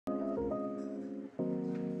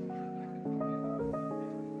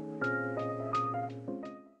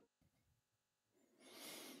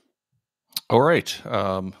All right.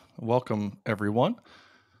 Welcome, everyone.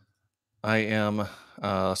 I am,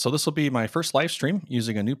 so this will be my first live stream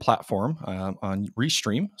using a new platform on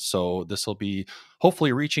Restream. So this will be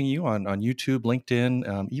hopefully reaching you on YouTube,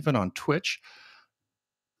 LinkedIn, even on Twitch.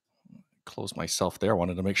 Close myself there. I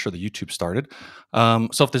wanted to make sure the YouTube started.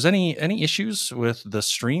 So if there's any issues with the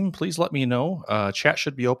stream, please let me know. Chat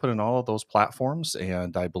should be open in all of those platforms,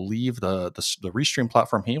 and I believe the Restream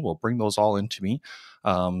platform here will bring those all into me.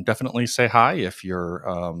 Definitely say hi if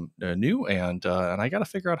you're new, and I got to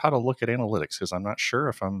figure out how to look at analytics because I'm not sure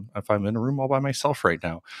if I'm in a room all by myself right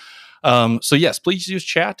now. So yes, please use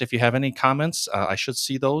chat if you have any comments. I should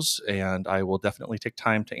see those, and I will definitely take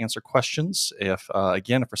time to answer questions. If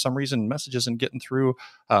for some reason message isn't getting through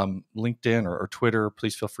LinkedIn or Twitter,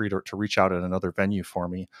 please feel free to reach out at another venue for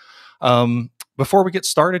me. Before we get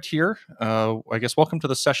started here, I guess welcome to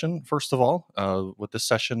the session. First of all, with this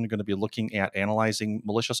session, going to be looking at analyzing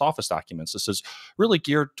malicious Office documents. This is really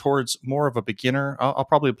geared towards more of a beginner. I'll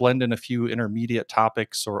probably blend in a few intermediate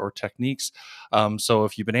topics or techniques. So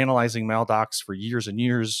if you've been analyzing maldocs for years and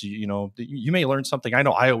years, you may learn something. I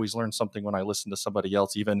know I always learn something when I listen to somebody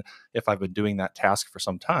else, even if I've been doing that task for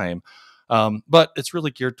some time. But it's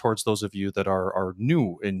really geared towards those of you that are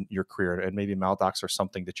new in your career, and maybe maldocs are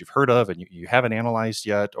something that you've heard of and you haven't analyzed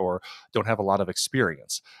yet or don't have a lot of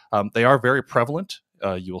experience. They are very prevalent.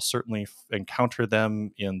 You will certainly encounter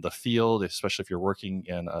them in the field, especially if you're working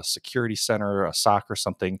in a security center, a SOC or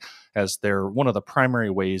something, as they're one of the primary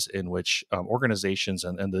ways in which organizations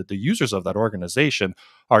and the users of that organization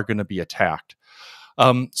are going to be attacked.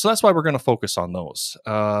 So that's why we're going to focus on those.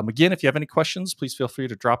 Again, if you have any questions, please feel free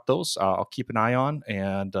to drop those. I'll keep an eye on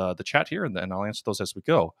and the chat here, and then I'll answer those as we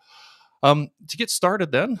go. To get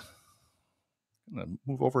started then, I'm going to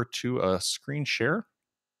move over to a screen share.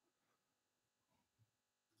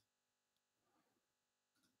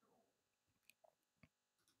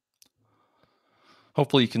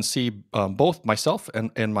 Hopefully you can see both myself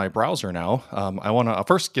and my browser now. I want to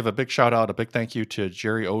first give a big shout out, a big thank you to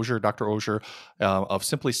Jerry Ozier, Dr. Ozier of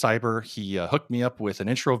Simply Cyber. He hooked me up with an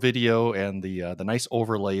intro video and the nice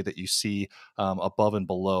overlay that you see above and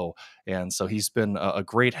below. And so he's been a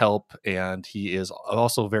great help, and he is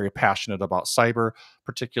also very passionate about cyber,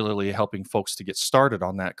 particularly helping folks to get started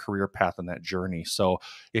on that career path and that journey. So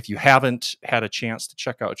if you haven't had a chance to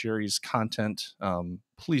check out Jerry's content,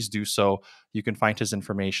 please do so. You can find his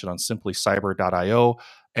information on simplycyber.io,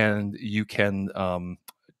 and you can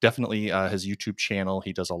definitely his YouTube channel.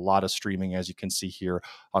 He does a lot of streaming, as you can see here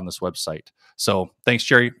on this website. So thanks,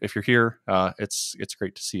 Jerry. If you're here, it's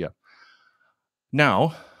great to see you.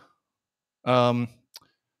 Now,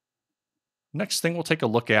 next thing we'll take a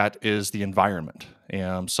look at is the environment.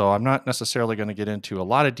 And so I'm not necessarily going to get into a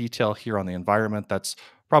lot of detail here on the environment. That's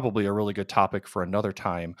probably a really good topic for another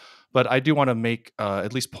time. But I do want to make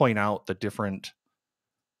at least point out the different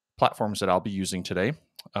platforms that I'll be using today.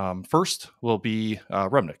 First will be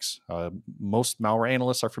Remnix. Most malware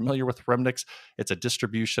analysts are familiar with Remnix. It's a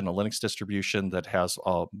distribution, a Linux distribution that has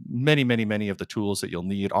many of the tools that you'll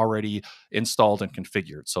need already installed and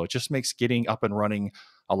configured. So it just makes getting up and running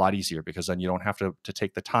a lot easier, because then you don't have to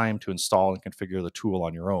take the time to install and configure the tool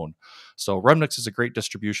on your own. So Remnix is a great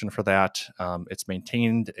distribution for that. It's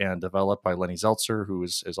maintained and developed by Lenny Zeltzer, who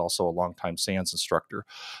is also a longtime SANS instructor.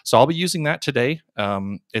 So I'll be using that today.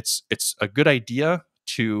 It's a good idea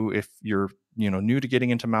to, if you're new to getting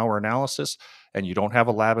into malware analysis and you don't have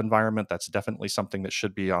a lab environment, that's definitely something that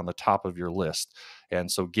should be on the top of your list. And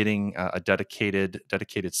so getting a dedicated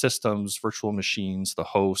systems, virtual machines, the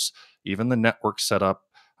hosts, even the network setup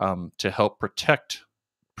to help protect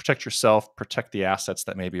yourself, protect the assets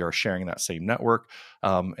that maybe are sharing that same network.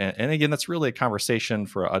 And again, that's really a conversation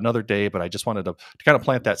for another day, but I just wanted to kind of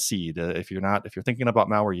plant that seed. If you're thinking about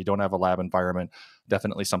malware, you don't have a lab environment,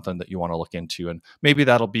 definitely something that you want to look into. And maybe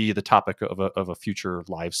that'll be the topic of a future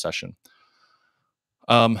live session.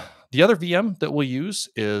 The other VM that we'll use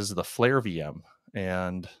is the Flare VM.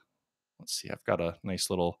 And let's see, I've got a nice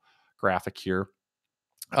little graphic here.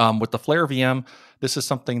 With the Flare VM, this is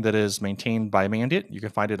something that is maintained by Mandate. You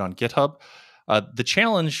can find it on GitHub. The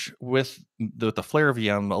challenge with the Flare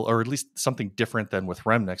VM, or at least something different than with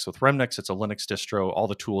Remnix. With Remnix, it's a Linux distro. All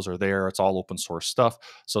the tools are there. It's all open source stuff.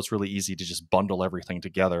 So it's really easy to just bundle everything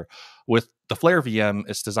together. With the Flare VM,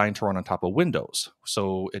 it's designed to run on top of Windows.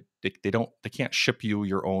 So they can't ship you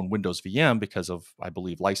your own Windows VM because of, I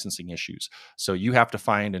believe, licensing issues. So you have to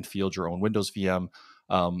find and field your own Windows VM.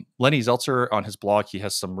 Lenny Zeltzer, on his blog, he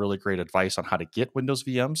has some really great advice on how to get Windows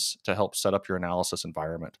VMs to help set up your analysis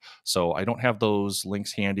environment. So I don't have those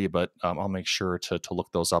links handy, but I'll make sure to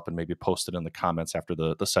look those up and maybe post it in the comments after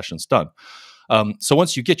the session's done. So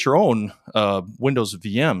once you get your own Windows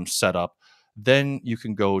VM set up, then you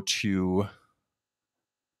can go to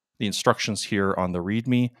the instructions here on the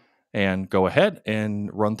README and go ahead and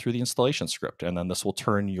run through the installation script. And then this will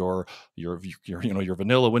turn your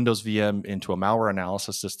vanilla Windows VM into a malware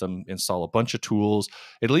analysis system, install a bunch of tools.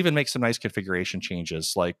 It'll even make some nice configuration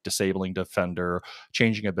changes like disabling Defender,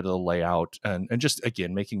 changing a bit of the layout, and just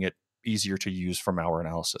again making it easier to use for malware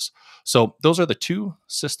analysis. So those are the two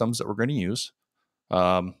systems that we're going to use.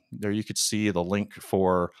 There you could see the link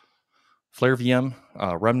for Flare VM.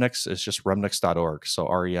 Remnix is just remnix.org. So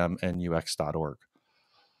remnux.org.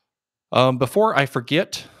 Before I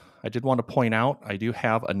forget, I did want to point out I do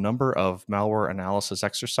have a number of malware analysis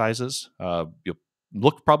exercises. You'll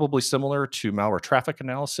look probably similar to malware traffic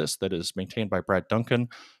analysis that is maintained by Brad Duncan,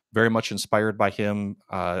 very much inspired by him.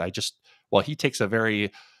 Well, he takes a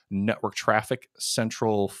very network traffic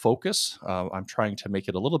central focus. I'm trying to make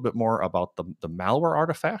it a little bit more about the malware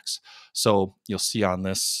artifacts. So you'll see on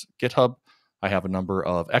this GitHub, I have a number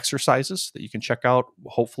of exercises that you can check out.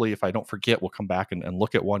 Hopefully, if I don't forget, we'll come back and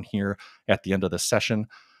look at one here at the end of this session.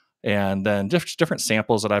 And then different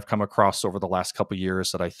samples that I've come across over the last couple of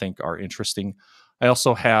years that I think are interesting. I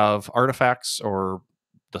also have artifacts or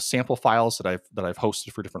the sample files that I've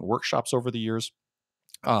hosted for different workshops over the years.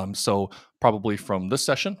 So probably from this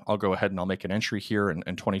session, I'll go ahead and I'll make an entry here in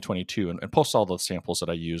 2022 and post all the samples that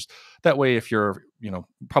I used. That way, if you're,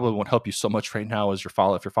 probably won't help you so much right now as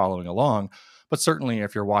if you're following along, but certainly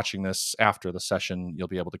if you're watching this after the session, you'll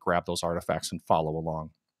be able to grab those artifacts and follow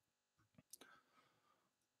along.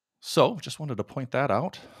 So just wanted to point that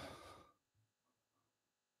out.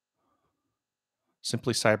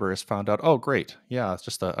 Simply Cyber has found out. Oh, great. Yeah, it's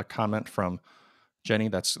just a comment from Jenny.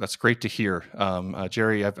 That's great to hear.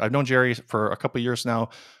 Jerry, I've known Jerry for a couple of years now.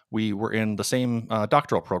 We were in the same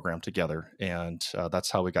doctoral program together, and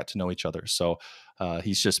that's how we got to know each other. So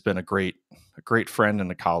he's just been a great friend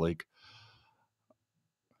and a colleague.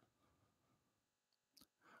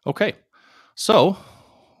 Okay, so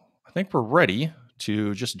I think we're ready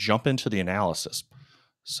to just jump into the analysis.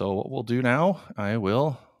 So what we'll do now, I'm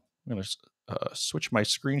going to switch my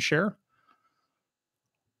screen share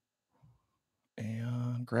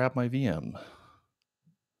and grab my VM.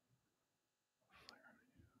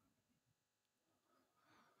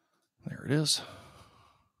 There it is.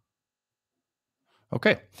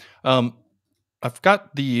 Okay. I've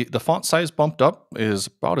got the font size bumped up is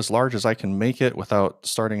about as large as I can make it without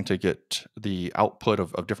starting to get the output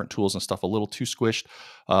of different tools and stuff a little too squished.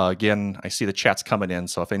 Again, I see the chats coming in,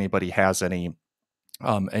 so if anybody has any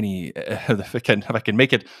if I can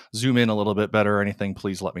make it zoom in a little bit better or anything,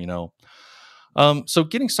 please let me know. So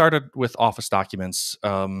getting started with Office documents,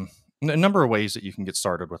 a number of ways that you can get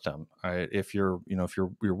started with them. If you're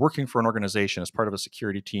working for an organization as part of a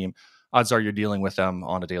security team, odds are you're dealing with them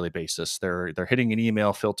on a daily basis. They're hitting an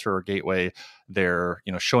email filter or gateway. They're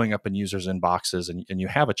showing up in users' inboxes, and you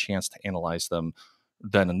have a chance to analyze them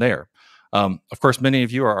then and there. Of course, many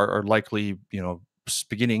of you are likely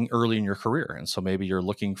beginning early in your career, and so maybe you're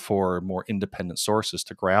looking for more independent sources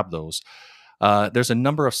to grab those. There's a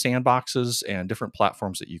number of sandboxes and different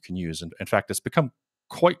platforms that you can use. And in fact, it's become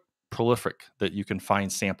quite prolific that you can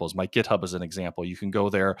find samples. My GitHub is an example. You can go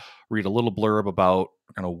there, read a little blurb about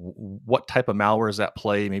what type of malware is at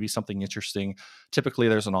play, maybe something interesting. Typically,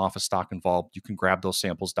 there's an Office stock involved. You can grab those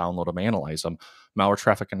samples, download them, analyze them. Malware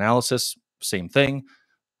traffic analysis, same thing.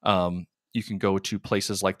 You can go to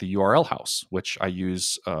places like the URL House, which I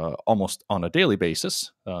use almost on a daily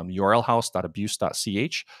basis,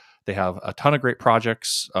 urlhouse.abuse.ch. They have a ton of great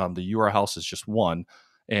projects. The URL House is just one,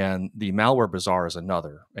 and the Malware Bazaar is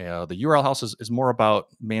another. The URL House is more about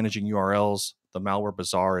managing URLs. The Malware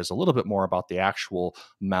Bazaar is a little bit more about the actual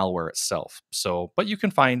malware itself. So, but you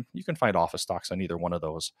can find Office stocks on either one of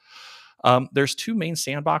those. There's two main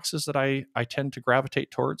sandboxes that I tend to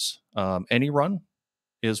gravitate towards. AnyRun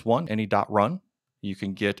is one, any.run. You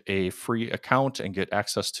can get a free account and get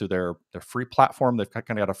access to their free platform. They've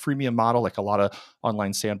kind of got a freemium model like a lot of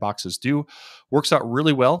online sandboxes do. Works out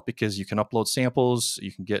really well because you can upload samples,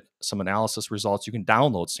 you can get some analysis results, you can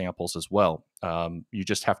download samples as well. You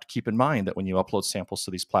just have to keep in mind that when you upload samples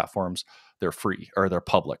to these platforms, they're free or they're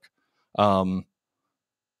public.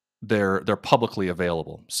 They're publicly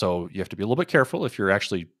available. So you have to be a little bit careful if you're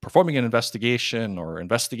actually performing an investigation or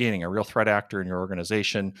investigating a real threat actor in your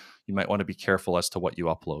organization. You might want to be careful as to what you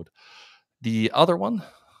upload. The other one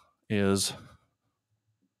is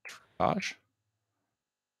Triage.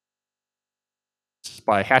 This is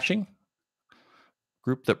by Hatching,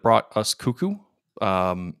 group that brought us Cuckoo.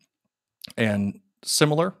 And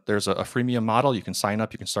similar, there's a freemium model. You can sign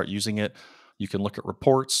up, you can start using it. You can look at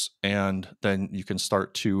reports, and then you can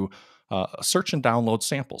start to search and download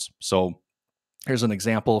samples. So here's an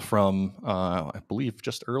example from, I believe,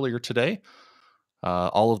 just earlier today.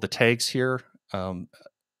 All of the tags here, um,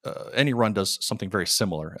 any run does something very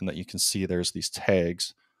similar in that you can see there's these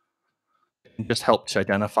tags and just help to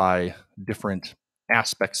identify different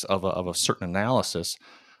aspects of a certain analysis.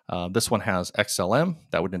 This one has XLM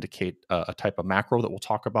that would indicate a type of macro that we'll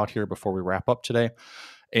talk about here before we wrap up today.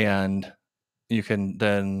 And you can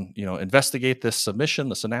then, investigate this submission,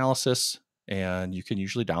 this analysis, and you can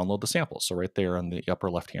usually download the samples. So right there in the upper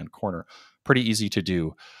left-hand corner, pretty easy to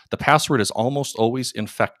do. The password is almost always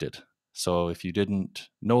infected. So if you didn't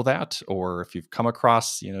know that, or if you've come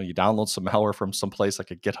across, you download some malware from someplace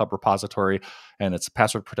like a GitHub repository and it's a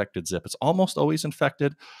password protected zip, it's almost always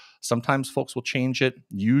infected. Sometimes folks will change it.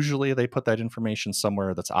 Usually they put that information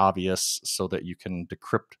somewhere that's obvious so that you can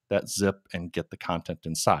decrypt that zip and get the content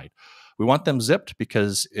inside. We want them zipped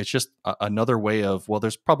because it's just another way of, well,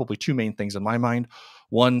 there's probably two main things in my mind.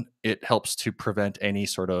 One, it helps to prevent any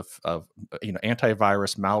sort of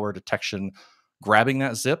antivirus malware detection grabbing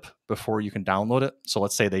that zip before you can download it. So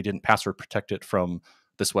let's say they didn't password protect it from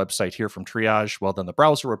this website here from Triage. Well, then the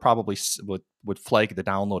browser would probably would flag the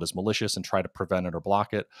download as malicious and try to prevent it or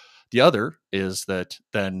block it. The other is that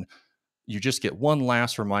then you just get one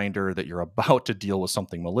last reminder that you're about to deal with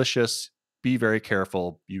something malicious. Be very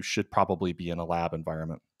careful. You should probably be in a lab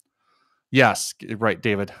environment. Yes, right,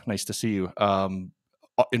 David. Nice to see you.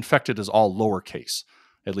 Infected is all lowercase.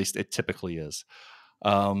 At least it typically is.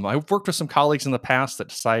 I've worked with some colleagues in the past that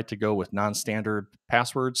decided to go with non-standard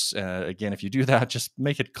passwords. Again, if you do that, just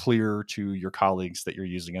make it clear to your colleagues that you're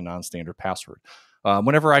using a non-standard password.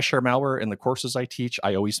 Whenever I share malware in the courses I teach,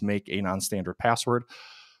 I always make a non-standard password.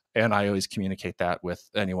 And I always communicate that with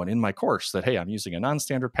anyone in my course that, hey, I'm using a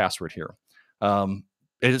non-standard password here.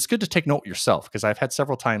 It's good to take note yourself, because I've had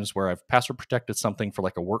several times where I've password protected something for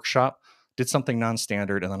like a workshop, did something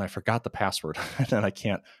non-standard, and then I forgot the password and then I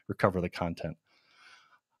can't recover the content.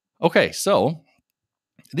 Okay, so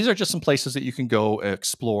these are just some places that you can go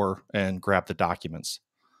explore and grab the documents.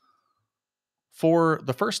 For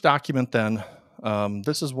the first document then,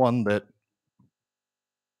 this is one that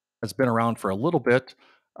has been around for a little bit.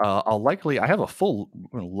 I have a full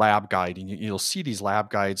lab guide, and you'll see these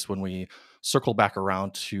lab guides when we circle back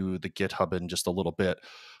around to the GitHub in just a little bit.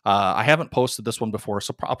 I haven't posted this one before,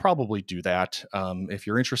 so I'll probably do that. If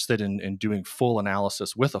you're interested in doing full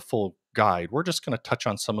analysis with a full guide, we're just going to touch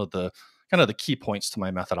on some of the kind of the key points to my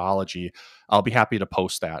methodology. I'll be happy to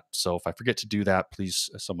post that. So if I forget to do that, please,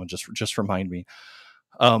 someone just remind me.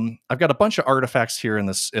 I've got a bunch of artifacts here in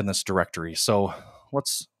this directory. So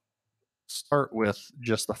let's start with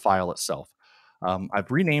just the file itself. I've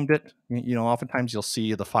renamed it. Oftentimes you'll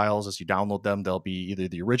see the files as you download them. They'll be either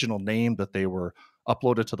the original name that they were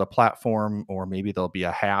uploaded to the platform, or maybe there'll be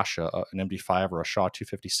a hash, an MD5 or a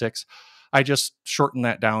SHA-256. I just shortened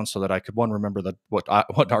that down so that I could, one, remember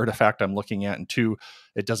what artifact I'm looking at, and two,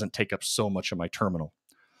 it doesn't take up so much of my terminal.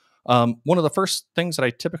 One of the first things that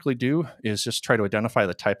I typically do is just try to identify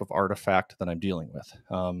the type of artifact that I'm dealing with.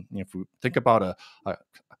 If we think about a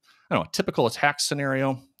typical attack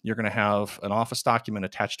scenario, you're going to have an Office document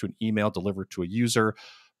attached to an email delivered to a user.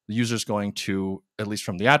 The user's going to, at least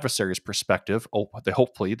from the adversary's perspective,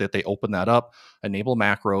 hopefully that they open that up, enable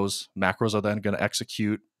macros. Macros are then going to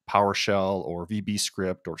execute PowerShell or VB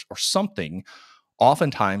script or something,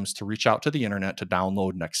 oftentimes to reach out to the internet to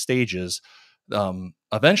download next stages.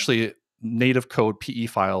 Eventually, native code PE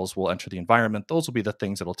files will enter the environment. Those will be the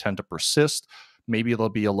things that will tend to persist. Maybe there'll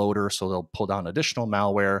be a loader, so they'll pull down additional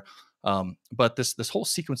malware. But this whole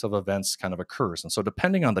sequence of events kind of occurs. And so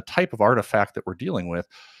depending on the type of artifact that we're dealing with,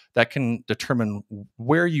 that can determine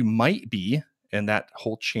where you might be in that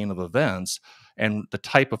whole chain of events, and the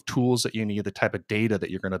type of tools that you need, the type of data that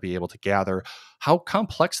you're going to be able to gather, how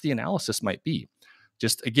complex the analysis might be.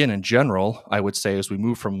 Just again, in general, I would say as we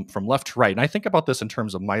move from left to right, and I think about this in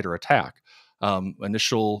terms of MITRE attack,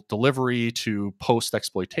 initial delivery to post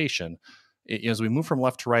exploitation. As we move from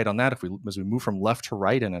left to right on that, as we move from left to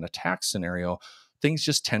right in an attack scenario, things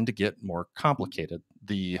just tend to get more complicated.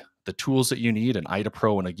 The tools that you need, an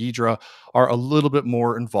IDAPRO and a Ghidra, are a little bit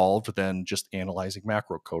more involved than just analyzing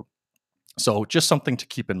macro code. So just something to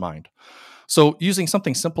keep in mind. So using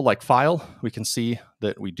something simple like file, we can see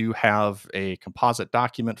that we do have a composite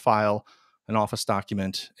document file, an Office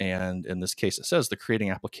document, and in this case, it says the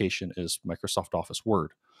creating application is Microsoft Office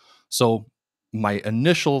Word. So my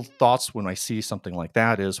initial thoughts when I see something like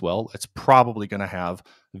that is, well, it's probably going to have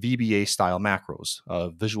VBA style macros,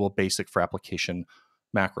 Visual Basic for Application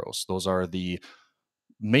macros. Those are the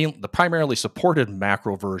the primarily supported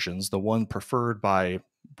macro versions, the one preferred by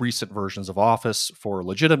recent versions of Office for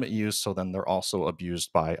legitimate use. So then they're also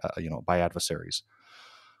abused by by adversaries.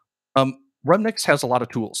 Remnix has a lot of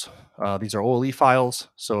tools. These are OLE files.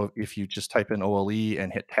 So if you just type in OLE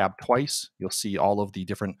and hit tab twice, you'll see all of the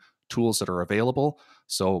different tools that are available.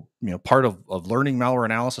 So, part of learning malware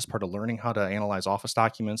analysis, part of learning how to analyze Office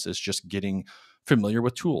documents is just getting familiar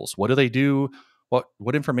with tools. What do they do?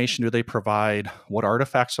 What information do they provide? What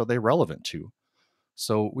artifacts are they relevant to?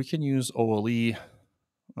 So we can use OLE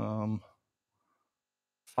um,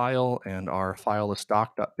 file and our file is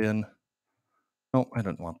doc.bin. No, I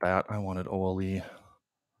didn't want that. I wanted OLE.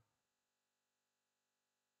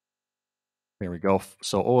 There we go.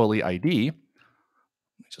 So OLE ID, let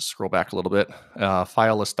me just scroll back a little bit,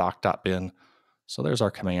 file is doc.bin. So there's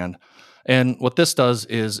our command. And what this does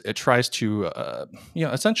is it tries to,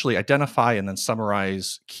 essentially identify and then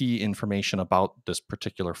summarize key information about this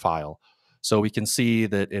particular file. So we can see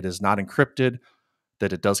that it is not encrypted,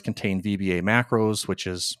 that it does contain VBA macros, which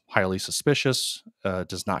is highly suspicious,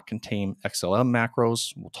 does not contain XLM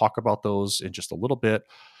macros. We'll talk about those in just a little bit.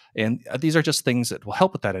 And these are just things that will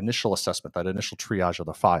help with that initial assessment, that initial triage of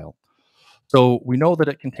the file. So we know that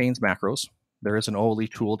it contains macros. There is an OLE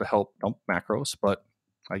tool to help dump macros, but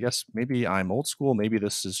I guess maybe I'm old school. Maybe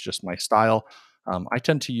this is just my style. I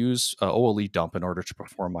tend to use OLE dump in order to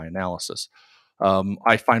perform my analysis.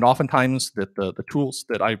 I find oftentimes that the tools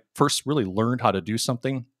that I first really learned how to do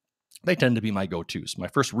something, they tend to be my go-tos. My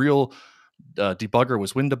first real debugger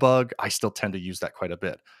was WinDebug. I still tend to use that quite a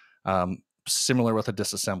bit. Similar with a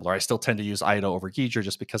disassembler, I still tend to use IDA over Geezer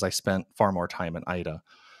just because I spent far more time in IDA.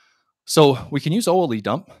 So we can use OLE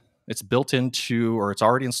dump. It's built into, or it's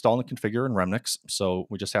already installed and configured in Remnix. So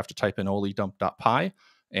we just have to type in oledump.py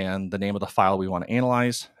and the name of the file we want to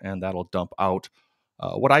analyze, and that'll dump out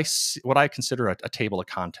what I consider a table of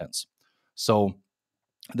contents. So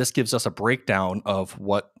this gives us a breakdown of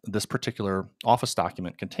what this particular Office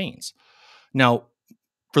document contains. Now,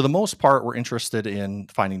 for the most part, we're interested in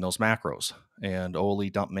finding those macros, and OLE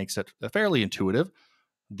dump makes it fairly intuitive.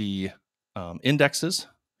 The indexes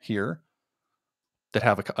here that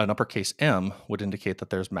have an uppercase M would indicate that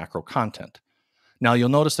there's macro content. Now you'll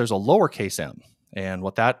notice there's a lowercase m, and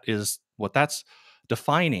what that's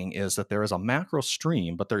defining is that there is a macro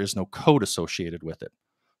stream, but there is no code associated with it.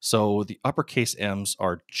 So the uppercase m's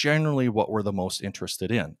are generally what we're the most interested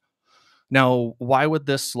in. Now, why would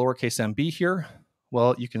this lowercase m be here?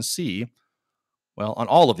 Well, you can see, on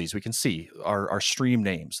all of these, we can see our stream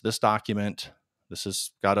names. This document, this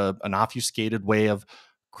has got an obfuscated way of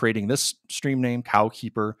creating this stream name,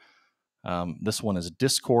 Cowkeeper. This one is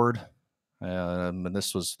Discord. And I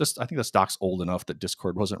think this doc's old enough that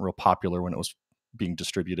Discord wasn't real popular when it was being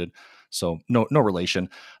distributed. So no relation.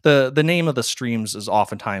 The name of the streams is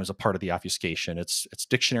oftentimes a part of the obfuscation. It's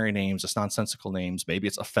dictionary names, it's nonsensical names, maybe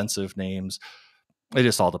it's offensive names. It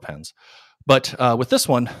just all depends. But with this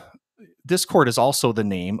one, Discord is also the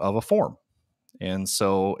name of a form. And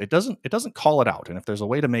so it doesn't call it out. And if there's a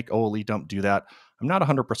way to make OLE dump do that, I'm not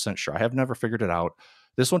 100% sure. I have never figured it out.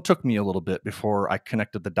 This one took me a little bit before I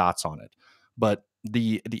connected the dots on it. But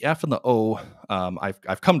the F and the O,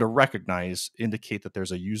 I've come to recognize indicate that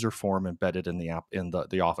there's a user form embedded in the app in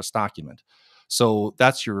the Office document. So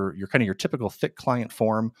that's your kind of your typical thick client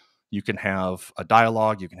form. You can have a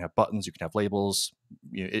dialogue, you can have buttons, you can have labels.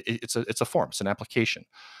 It's a form, it's an application.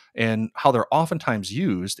 And how they're oftentimes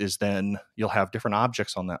used is then you'll have different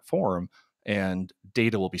objects on that form and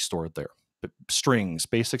data will be stored there. Strings,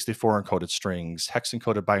 base64 encoded strings, hex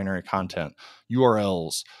encoded binary content,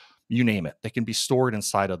 URLs, you name it. They can be stored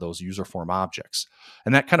inside of those user form objects.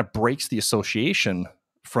 And that kind of breaks the association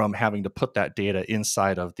from having to put that data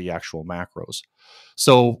inside of the actual macros.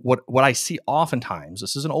 So what I see oftentimes,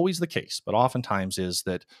 this isn't always the case, but oftentimes is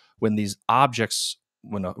that when these objects,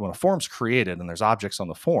 when a form's created and there's objects on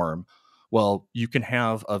the form, well, you can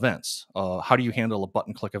have events. How do you handle a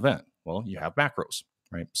button click event? Well, you have macros,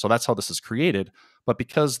 right? So that's how this is created. But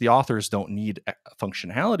because the authors don't need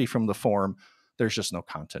functionality from the form, there's just no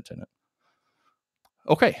content in it.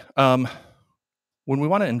 Okay. When we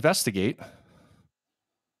want to investigate,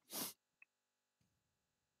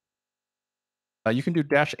 you can do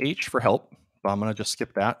 -H for help. I'm going to just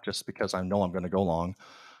skip that just because I know I'm going to go long.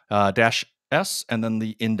 -S and then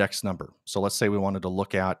the index number. So let's say we wanted to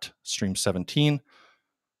look at stream 17.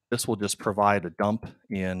 This will just provide a dump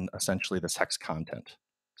in essentially this hex content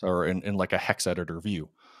or in like a hex editor view.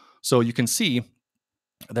 So you can see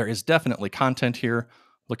there is definitely content here.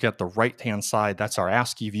 Look at the right-hand side. That's our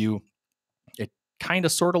ASCII view. It kind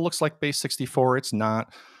of sort of looks like base64. It's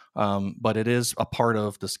not, but it is a part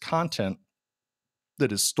of this content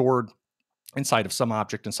that is stored inside of some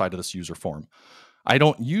object inside of this user form. I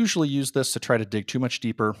don't usually use this to try to dig too much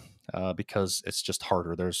deeper because it's just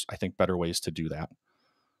harder. There's, I think, better ways to do that.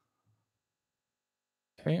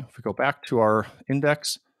 Okay, if we go back to our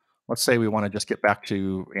index, let's say we want to just get back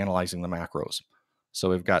to analyzing the macros.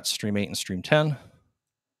 So we've got stream 8 and stream 10.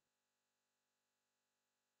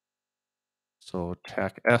 So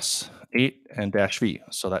tac S8 and dash V.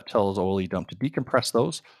 So that tells OLE dump to decompress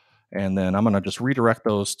those. And then I'm going to just redirect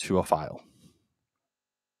those to a file.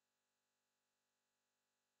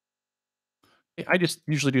 I just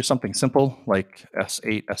usually do something simple like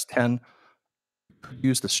S8, S10.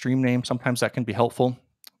 Use the stream name. Sometimes that can be helpful,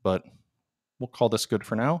 but we'll call this good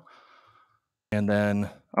for now. And then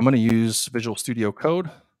I'm going to use Visual Studio Code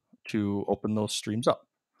to open those streams up.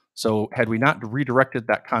 So had we not redirected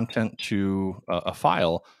that content to a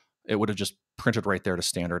file, it would have just printed right there to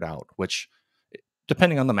standard out, which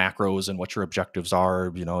depending on the macros and what your objectives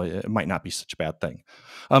are, it might not be such a bad thing.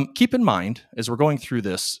 Keep in mind, as we're going through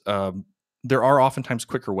this, there are oftentimes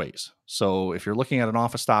quicker ways. So if you're looking at an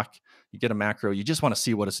office doc, you get a macro, you just want to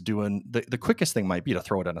see what it's doing. The quickest thing might be to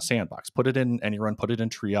throw it in a sandbox, put it in AnyRun, put it in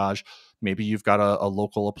triage. Maybe you've got a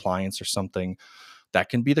local appliance or something. That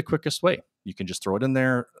can be the quickest way. You can just throw it in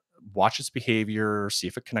there, watch its behavior, see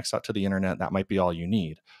if it connects out to the internet. That might be all you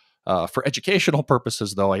need. For educational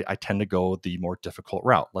purposes, though, I tend to go the more difficult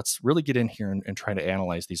route. Let's really get in here and try to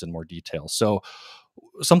analyze these in more detail. So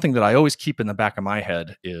something that I always keep in the back of my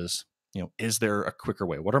head is there a quicker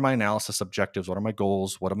way? What are my analysis objectives? What are my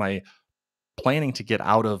goals? What am I planning to get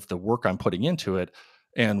out of the work I'm putting into it?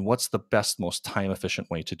 And what's the best, most time efficient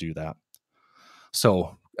way to do that?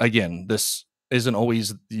 So again, this isn't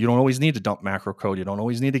always, you don't always need to dump macro code. You don't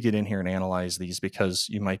always need to get in here and analyze these because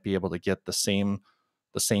you might be able to get the same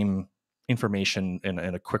information in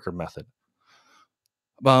a quicker method.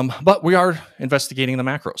 But we are investigating the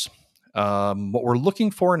macros. What we're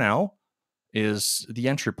looking for now is the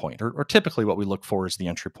entry point, or typically what we look for is the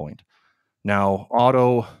entry point. Now,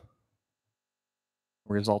 auto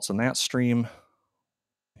results in that stream.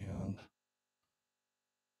 And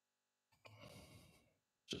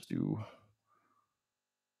just do,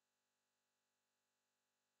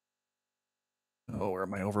 where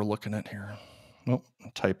am I overlooking it here? Nope,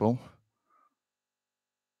 typo.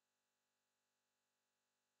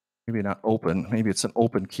 Maybe not open. Maybe it's an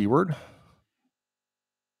open keyword.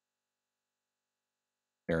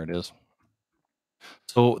 There it is.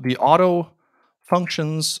 So the auto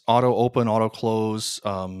functions, auto open, auto close,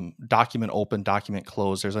 document open, document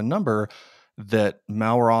close. There's a number that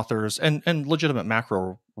malware authors and legitimate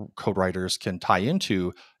macro code writers can tie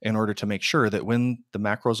into in order to make sure that when the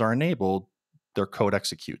macros are enabled, their code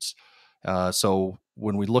executes. So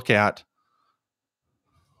when we look at,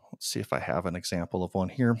 let's see if I have an example of one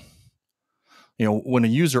here. When a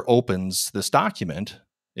user opens this document,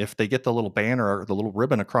 if they get the little banner or the little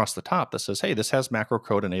ribbon across the top that says, hey, this has macro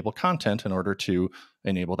code enabled content in order to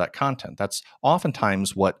enable that content. That's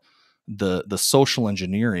oftentimes what the social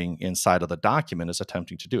engineering inside of the document is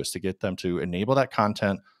attempting to do, is to get them to enable that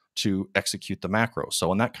content to execute the macro. So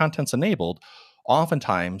when that content's enabled,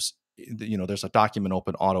 oftentimes, there's a document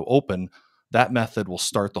open, auto open. That method will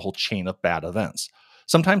start the whole chain of bad events.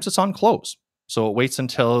 Sometimes it's on close. So it waits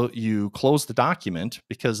until you close the document,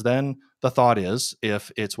 because then the thought is, if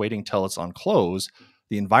it's waiting till it's on close,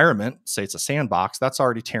 the environment, say it's a sandbox, that's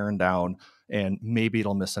already tearing down, and maybe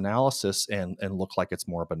it'll miss analysis and look like it's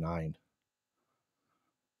more benign.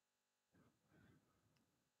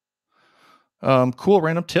 Cool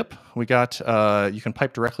random tip. We got, you can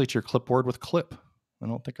pipe directly to your clipboard with clip. I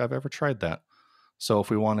don't think I've ever tried that. So if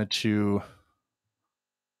we wanted to,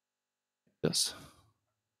 this.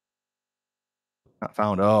 Not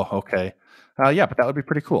found. Oh, okay. Yeah, but that would be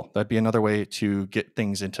pretty cool. That'd be another way to get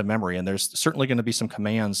things into memory. And there's certainly going to be some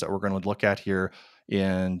commands that we're going to look at here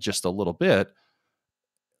in just a little bit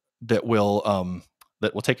that will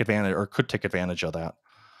take advantage, or could take advantage of that.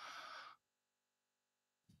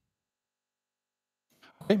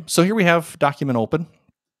 Okay, so here we have document open.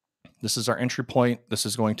 This is our entry point. This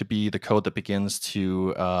is going to be the code that begins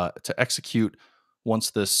to execute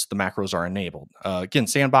once the macros are enabled. Again,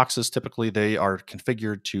 sandboxes, typically they are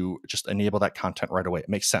configured to just enable that content right away. It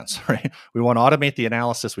makes sense, right? We want to automate the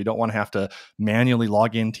analysis. We don't want to have to manually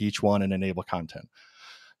log into each one and enable content.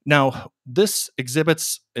 Now, this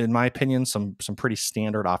exhibits, in my opinion, some pretty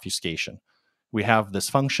standard obfuscation. We have this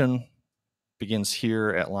function, begins here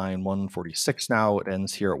at line 146 now, it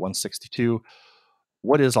ends here at 162.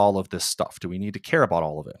 What is all of this stuff? Do we need to care about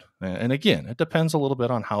all of it? And again, it depends a little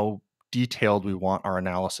bit on how detailed we want our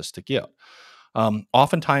analysis to get.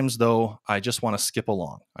 Oftentimes, though, I just want to skip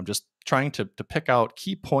along. I'm just trying to pick out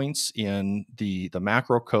key points in the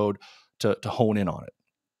macro code to hone in on it.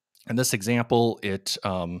 In this example, let's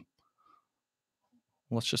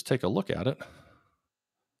just take a look at it.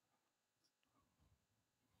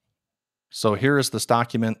 So here is this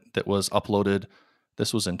document that was uploaded.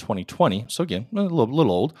 This was in 2020. So again, a little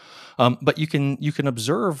old, but you can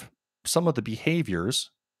observe some of the behaviors,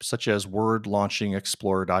 such as Word launching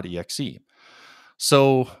Explorer.exe.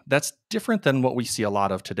 So that's different than what we see a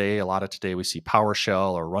lot of today. A lot of today we see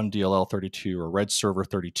PowerShell or Run DLL 32 or Red Server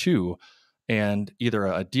 32, and either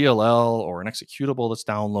a DLL or an executable that's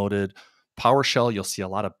downloaded. PowerShell, you'll see a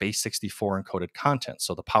lot of base64 encoded content.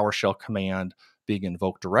 So the PowerShell command being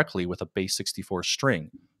invoked directly with a base64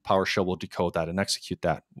 string. PowerShell will decode that and execute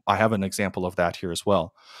that. I have an example of that here as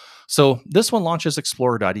well. So this one launches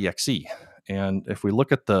Explorer.exe. And if we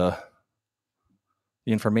look at the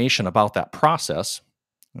information about that process,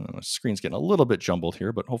 the screen's getting a little bit jumbled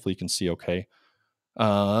here, but hopefully you can see okay.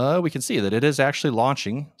 We can see that it is actually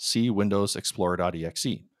launching C Windows Explorer.exe.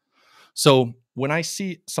 So when I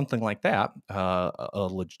see something like that,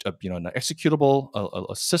 an executable,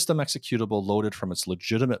 a system executable loaded from its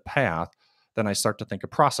legitimate path, then I start to think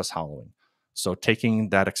of process hollowing. So taking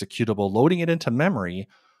that executable, loading it into memory,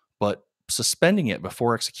 but suspending it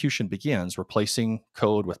before execution begins, replacing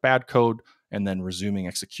code with bad code, and then resuming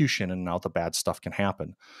execution, and now the bad stuff can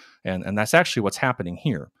happen. And that's actually what's happening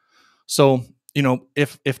here. So,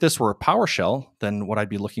 if this were a PowerShell, then what I'd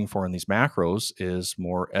be looking for in these macros is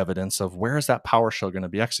more evidence of where is that PowerShell going to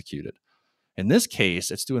be executed. In this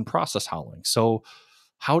case, it's doing process hollowing. So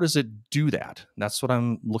how does it do that? That's what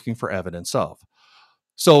I'm looking for evidence of.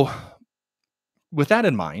 So with that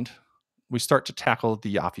in mind, we start to tackle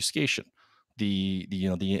the obfuscation, the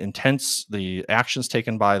intents, the actions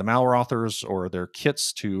taken by the malware authors or their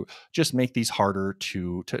kits to just make these harder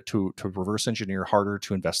to reverse engineer, harder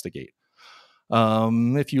to investigate.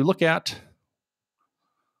 If you look at,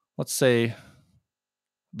 let's say,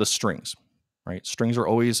 the strings, right? Strings are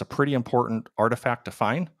always a pretty important artifact to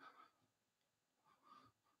find.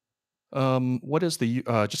 What is the,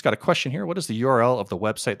 just got a question here. What is the URL of the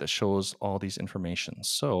website that shows all these information?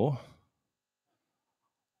 So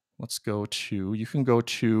let's go to, you can go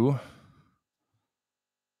to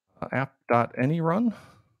app.anyrun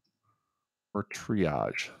or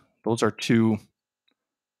triage. Those are two.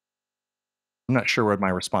 I'm not sure where my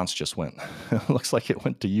response just went. It looks like it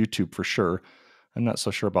went to YouTube for sure. I'm not so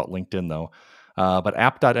sure about LinkedIn though. But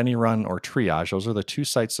app.anyrun or triage, those are the two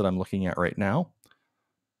sites that I'm looking at right now.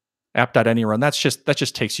 App.anyrun, that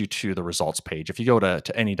just takes you to the results page. If you go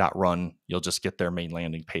to any.run, you'll just get their main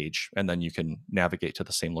landing page, and then you can navigate to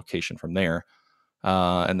the same location from there.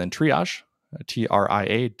 And then triage,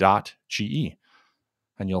 TRIA.GE,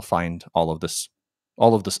 and you'll find all of this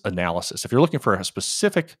analysis. If you're looking for a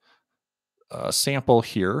specific sample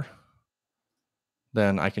here,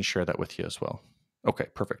 then I can share that with you as well. Okay,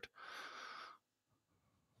 perfect.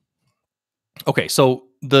 Okay, so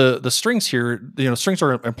the strings here, strings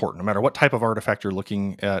are important no matter what type of artifact you're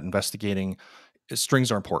looking at investigating.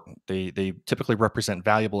 Strings are important. They typically represent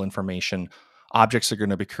valuable information. Objects are going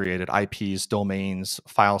to be created, IPs, domains,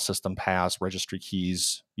 file system paths, registry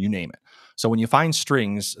keys, you name it. So when you find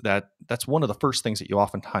strings, that's one of the first things that you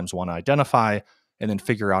oftentimes want to identify and then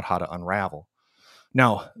figure out how to unravel.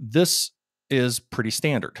 Now, this is pretty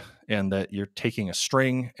standard in that you're taking a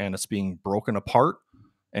string and it's being broken apart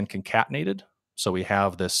and concatenated. So we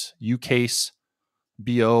have this ucase,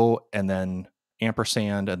 bo, and then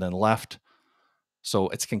ampersand, and then left. So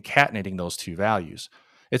it's concatenating those two values.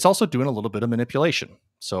 It's also doing a little bit of manipulation.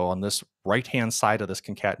 So on this right-hand side of this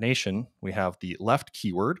concatenation, we have the left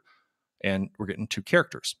keyword, and we're getting two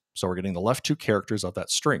characters. So we're getting the left two characters of that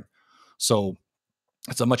string. So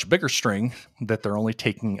it's a much bigger string that they're only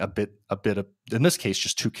taking a bit of, in this case,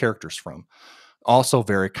 just two characters from. Also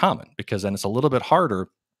very common, because then it's a little bit harder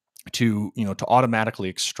to automatically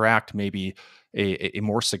extract maybe a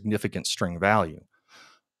more significant string value.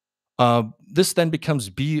 This then becomes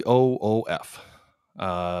BOOF.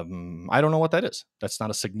 I don't know what that is. That's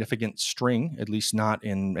not a significant string, at least not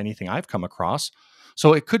in anything I've come across.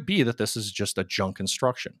 So it could be that this is just a junk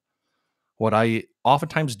instruction. What I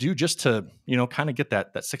oftentimes do, just to kind of get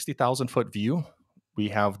that 60,000 foot view, we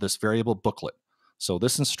have this variable booklet. So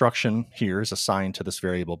this instruction here is assigned to this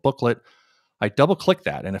variable booklet. I double click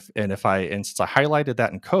that, and since I highlighted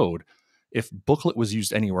that in code, if booklet was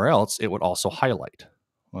used anywhere else, it would also highlight.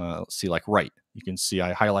 Let's see, like right. You can see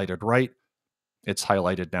I highlighted right. It's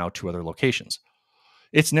highlighted now to other locations.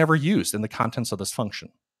 It's never used in the contents of this function.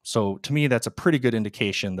 So to me, that's a pretty good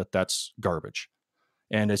indication that that's garbage.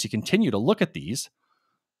 And as you continue to look at these,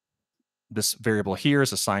 this variable here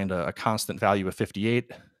is assigned a constant value of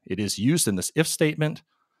 58. It is used in this if statement,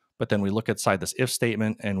 but then we look inside this if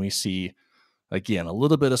statement and we see, again, a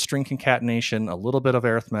little bit of string concatenation, a little bit of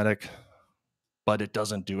arithmetic, but it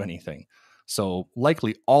doesn't do anything. So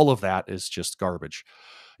likely all of that is just garbage.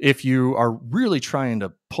 If you are really trying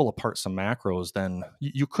to pull apart some macros, then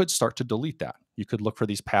you could start to delete that. You could look for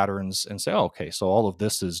these patterns and say, oh, okay, so all of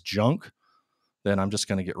this is junk. Then I'm just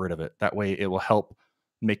going to get rid of it. That way it will help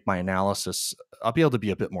make my analysis, I'll be able to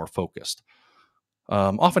be a bit more focused.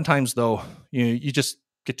 Oftentimes, though, you just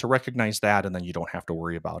get to recognize that and then you don't have to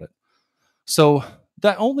worry about it. So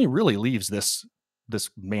that only really leaves this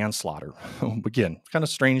manslaughter. Again, kind of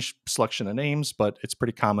strange selection of names, but it's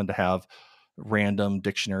pretty common to have random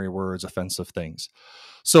dictionary words, offensive things.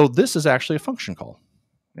 So this is actually a function call.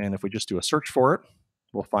 And if we just do a search for it,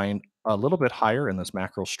 we'll find a little bit higher in this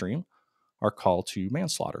macro stream our call to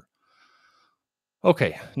manslaughter.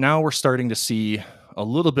 Okay, now we're starting to see a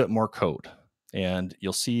little bit more code. And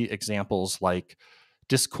you'll see examples like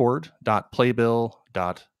discord.playbill.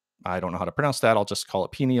 I don't know how to pronounce that. I'll just call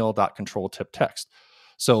it penial.control tip text.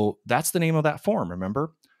 So that's the name of that form,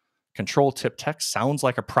 remember? Control tip text sounds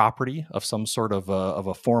like a property of some sort of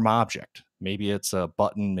a form object. Maybe it's a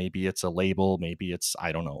button, maybe it's a label, maybe it's,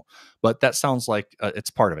 I don't know. But that sounds like it's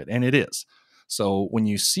part of it, and it is. So when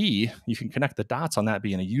you see, you can connect the dots on that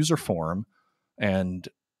being a user form and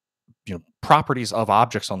properties of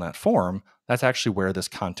objects on that form, that's actually where this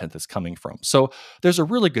content is coming from. So there's a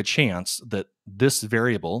really good chance that this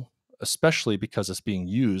variable, especially because it's being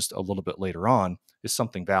used a little bit later on, is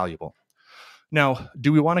something valuable. Now,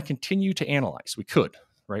 do we want to continue to analyze? We could,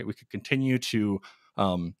 right? We could continue to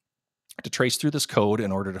trace through this code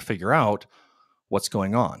in order to figure out what's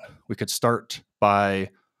going on. We could start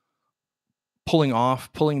by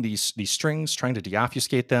pulling these strings, trying to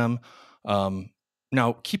deobfuscate them.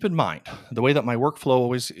 Now, keep in mind, the way that my workflow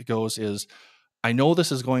always goes is I know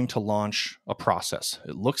this is going to launch a process.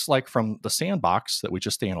 It looks like from the sandbox that we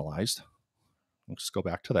just analyzed, let's go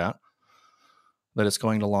back to that it's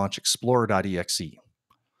going to launch explorer.exe.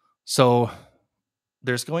 So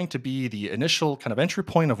there's going to be the initial kind of entry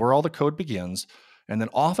point of where all the code begins. And then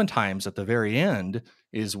oftentimes at the very end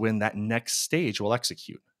is when that next stage will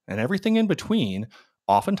execute. And everything in between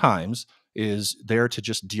oftentimes is there to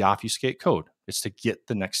just deobfuscate code. It's to get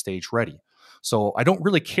the next stage ready. So I don't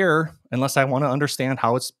really care unless I want to understand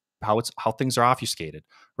how things are obfuscated,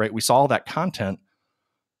 right? We saw all that content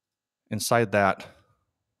inside that,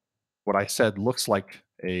 what I said looks like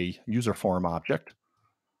a user form object.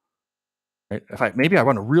 Right? Maybe I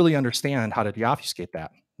want to really understand how to deobfuscate that.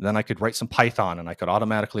 Then I could write some Python and I could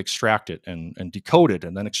automatically extract it and decode it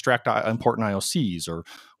and then extract important IOCs or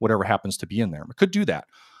whatever happens to be in there. I could do that.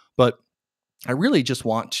 But I really just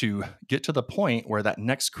want to get to the point where that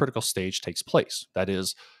next critical stage takes place. That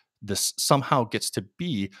is, this somehow gets to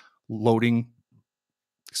be loading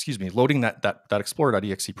that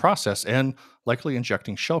explorer.exe process and likely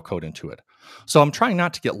injecting shellcode into it. So I'm trying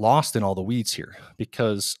not to get lost in all the weeds here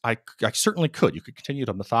because I certainly could. You could continue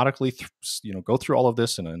to methodically, go through all of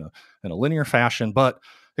this in a linear fashion, but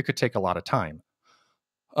it could take a lot of time.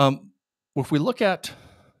 If we look at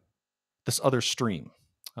this other stream,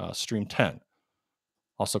 stream 10,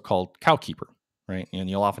 also called Cowkeeper, right? And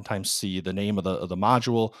you'll oftentimes see the name of the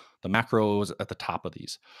module, the macros at the top of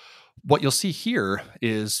these. What you'll see here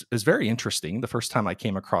is very interesting. The first time I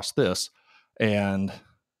came across this, and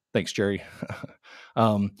thanks, Jerry.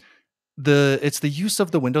 It's the use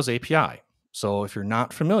of the Windows API. So if you're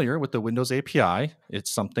not familiar with the Windows API,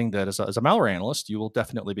 it's something that as a malware analyst, you will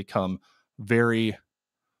definitely become very,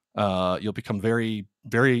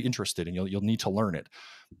 very interested, and you'll need to learn it.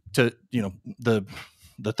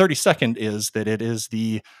 The 30-second is that it is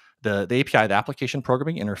the API, the application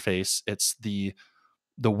programming interface. It's the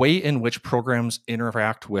way in which programs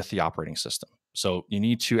interact with the operating system. So you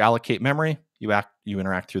need to allocate memory, you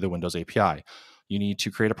interact through the Windows API. You need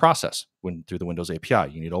to create a process through the Windows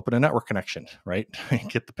API. You need to open a network connection, right?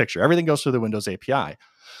 Get the picture. Everything goes through the Windows API.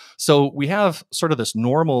 So we have sort of this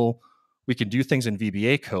normal, we can do things in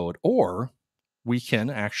VBA code, or we can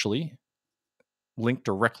actually link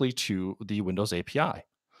directly to the Windows API.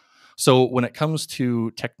 So when it comes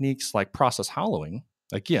to techniques like process hollowing,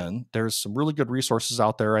 again, there's some really good resources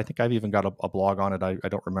out there. I think I've even got a blog on it. I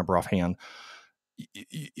don't remember offhand.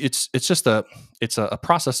 It's just a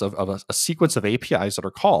process of a sequence of APIs that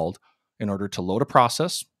are called in order to load a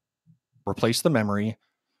process, replace the memory,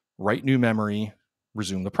 write new memory,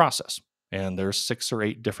 resume the process. And there's 6 or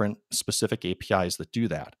 8 different specific APIs that do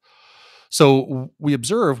that. So we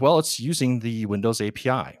observe, well, it's using the Windows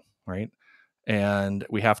API, right? And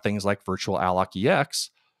we have things like virtual alloc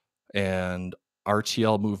ex and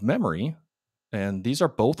RTL move memory. And these are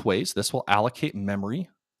both ways. This will allocate memory.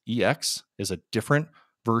 EX is a different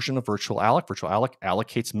version of virtual alloc. Virtual alloc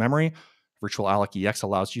allocates memory. Virtual alloc EX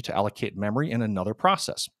allows you to allocate memory in another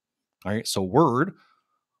process. All right. So Word,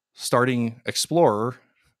 starting Explorer,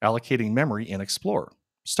 allocating memory in Explorer,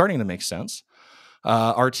 starting to make sense.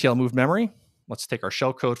 RTL move memory. Let's take our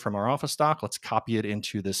shellcode from our Office doc. Let's copy it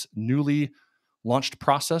into this newly launched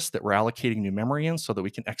process that we're allocating new memory in so that we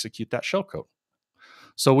can execute that shellcode.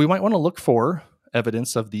 So we might want to look for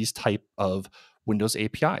evidence of these type of Windows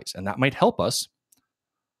APIs, and that might help us.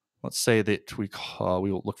 Let's say that we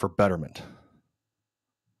will look for betterment.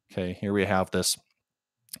 Okay, here we have this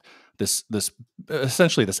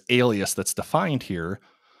essentially this alias that's defined here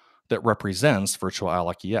that represents virtual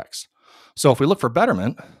alloc ex. So if we look for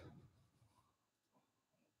betterment,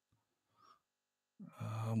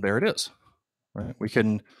 there it is. Right? We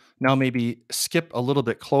can now maybe skip a little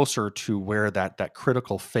bit closer to where that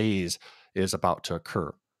critical phase is about to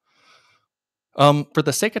occur. For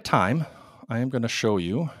the sake of time, I am going to show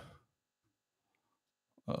you.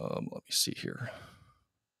 Let me see here.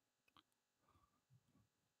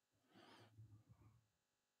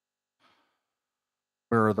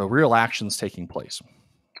 Where are the real actions taking place?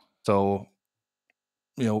 So,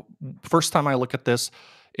 first time I look at this,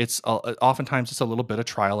 it's oftentimes it's a little bit of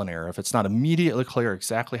trial and error. If it's not immediately clear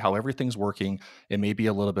exactly how everything's working, it may be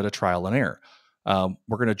a little bit of trial and error.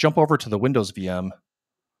 We're going to jump over to the Windows VM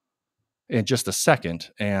in just a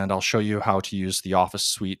second, and I'll show you how to use the Office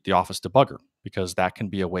suite, the Office debugger, because that can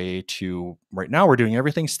be a way to. Right now, we're doing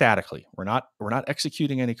everything statically. We're not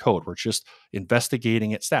executing any code. We're just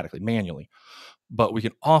investigating it statically, manually. But we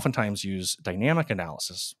can oftentimes use dynamic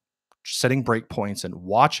analysis, setting breakpoints and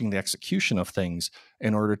watching the execution of things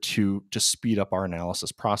in order to speed up our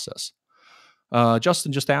analysis process.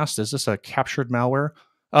 Justin just asked, is this a captured malware?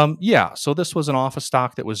 Yeah, so this was an Office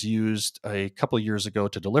stock that was used a couple of years ago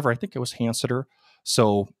to deliver. I think it was Hansiter.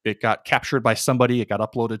 So it got captured by somebody. It got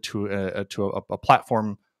uploaded to a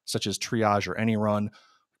platform such as Triage or AnyRun,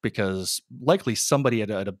 because likely somebody at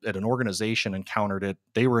an organization encountered it.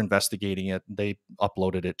 They were investigating it. They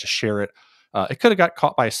uploaded it to share it. It could have got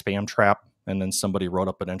caught by a spam trap, and then somebody wrote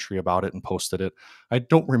up an entry about it and posted it. I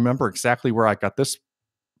don't remember exactly where I got this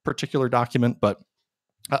particular document, but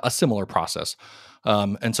a similar process.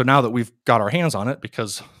 And so now that we've got our hands on it,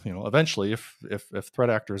 because eventually, if threat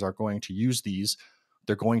actors are going to use these,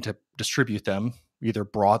 they're going to distribute them either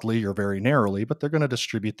broadly or very narrowly, but they're going to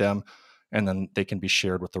distribute them, and then they can be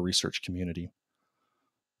shared with the research community.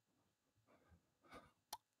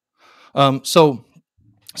 So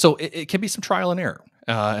it can be some trial and error.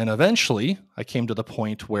 And eventually I came to the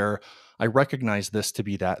point where I recognized this to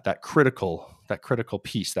be that critical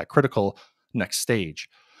piece, that critical next stage.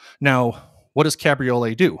 Now, what does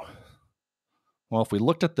Cabriolet do? Well, if we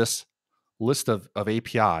looked at this list of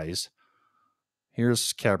APIs,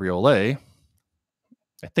 here's Cabriolet.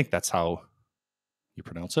 I think that's how you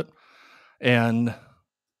pronounce it. And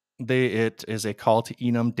it is a call to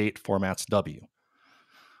enum date formats W.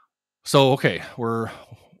 So, okay, we're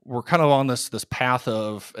kind of on this path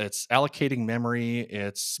of it's allocating memory,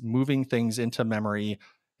 it's moving things into memory.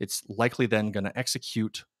 It's likely then going to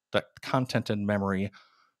execute that content in memory.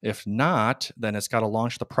 If not, then it's got to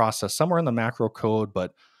launch the process somewhere in the macro code,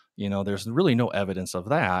 but there's really no evidence of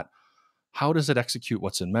that. How does it execute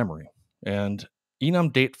what's in memory? And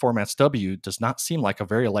enum date formats W does not seem like a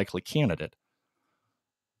very likely candidate.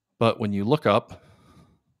 But when you look up,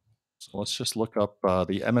 so let's just look up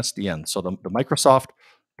the MSDN, so the Microsoft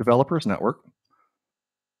Developers Network.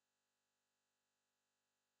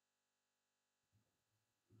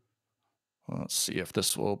 Let's see if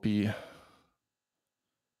this will be.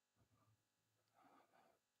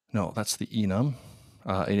 No, that's the enum.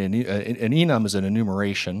 An enum is an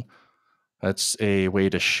enumeration. That's a way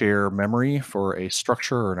to share memory for a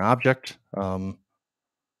structure or an object. There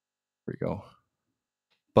we go.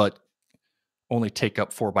 But only take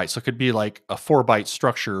up 4 bytes. So it could be like a 4-byte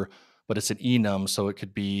structure, but it's an enum, so it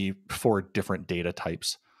could be 4 different data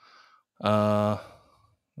types. What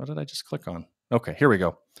did I just click on? Okay, here we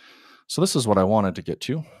go. So this is what I wanted to get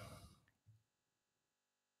to.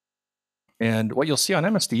 And what you'll see on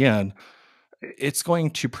MSDN, it's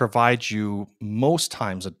going to provide you most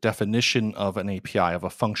times a definition of an API, of a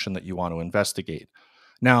function that you want to investigate.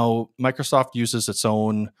 Now, Microsoft uses its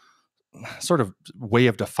own sort of way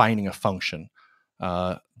of defining a function.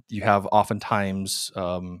 You have oftentimes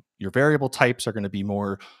your variable types are going to be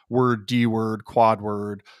more word, dword, quad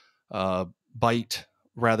word, byte,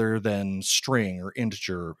 rather than string or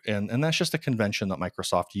integer. And that's just a convention that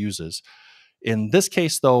Microsoft uses. In this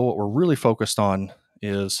case, though, what we're really focused on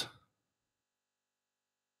is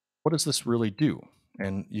what does this really do?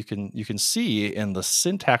 And you can see in the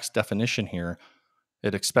syntax definition here,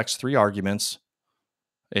 it expects three arguments: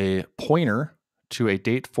 a pointer to a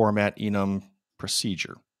date format enum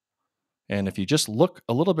procedure. And if you just look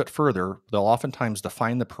a little bit further, they'll oftentimes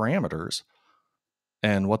define the parameters.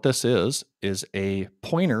 And what this is a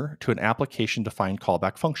pointer to an application defined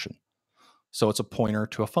callback function. So it's a pointer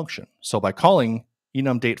to a function. So by calling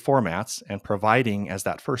enum date formats and providing as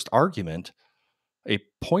that first argument a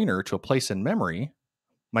pointer to a place in memory,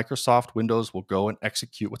 Microsoft Windows will go and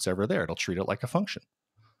execute what's ever there. It'll treat it like a function.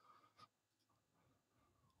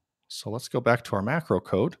 So let's go back to our macro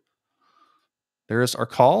code. There's our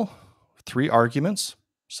call, three arguments.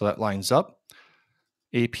 So that lines up.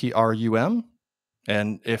 APRUM.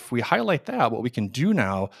 And if we highlight that, what we can do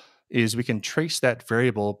now is we can trace that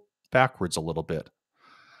variable backwards a little bit.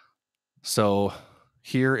 So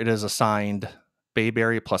here it is assigned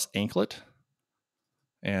bayberry plus anklet.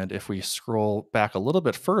 And if we scroll back a little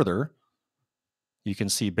bit further, you can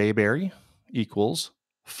see bayberry equals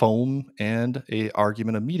foam and a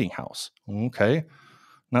argument of meeting house. Okay,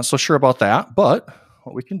 not so sure about that, but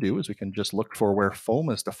what we can do is we can just look for where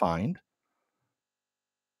foam is defined.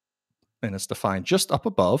 And it's defined just up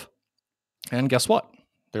above. And guess what?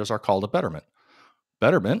 There's our call to betterment.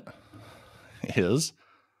 Betterment is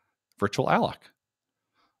virtual alloc.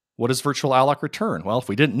 What does virtual alloc return? Well, if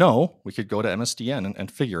we didn't know, we could go to MSDN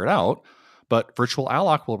and figure it out. But virtual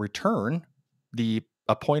alloc will return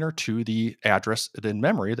a pointer to the address in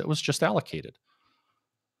memory that was just allocated.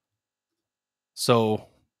 So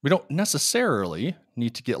we don't necessarily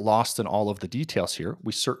need to get lost in all of the details here.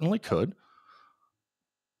 We certainly could.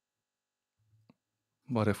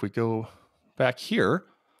 But if we go back here,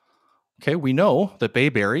 okay, we know that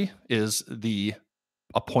bayberry is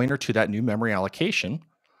a pointer to that new memory allocation.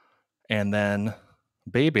 And then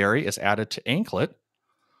bayberry is added to anklet.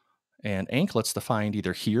 And anklet's defined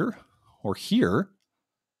either here or here.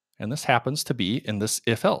 And this happens to be in this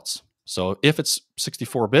if else. So if it's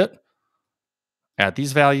 64-bit, add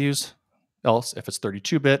these values. Else, if it's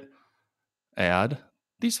 32-bit, add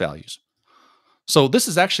these values. So this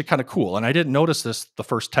is actually kind of cool. And I didn't notice this the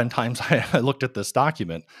first 10 times I looked at this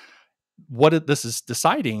document. What this is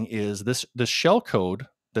deciding is this shell code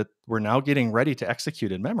that we're now getting ready to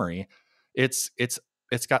execute in memory, it's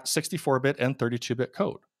got 64-bit and 32-bit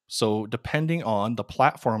code. So depending on the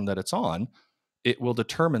platform that it's on, it will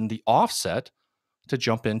determine the offset to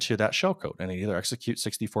jump into that shell code and either execute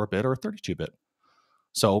 64-bit or 32-bit.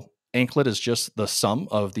 So anklet is just the sum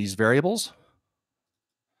of these variables.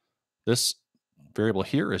 This variable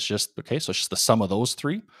here is just, okay, so it's just the sum of those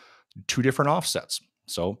three, two different offsets.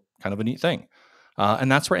 So kind of a neat thing.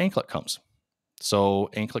 And that's where anklet comes. So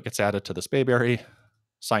anklet gets added to this bayberry,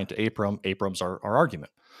 assigned to APRUM. APRUM's our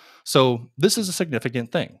argument. So this is a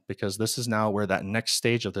significant thing because this is now where that next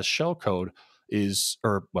stage of this shell code is,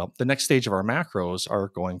 or well, the next stage of our macros are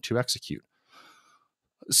going to execute.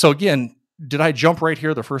 So again, did I jump right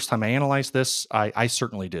here the first time I analyzed this? I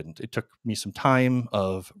certainly didn't. It took me some time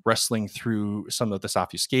of wrestling through some of this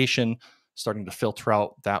obfuscation, starting to filter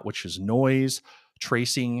out that which is noise,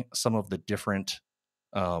 tracing some of the different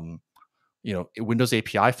Windows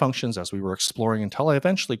API functions as we were exploring until I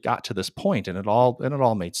eventually got to this point, and it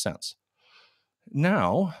all made sense.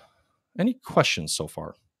 Now, any questions so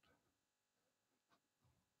far?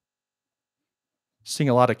 Seeing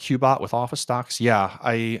a lot of Qbot with Office docs. Yeah,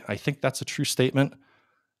 I think that's a true statement.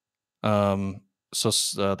 The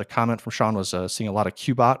comment from Sean was seeing a lot of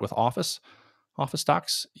Qbot with Office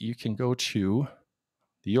docs. You can go to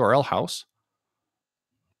the URL house.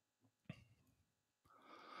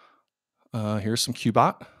 Here's some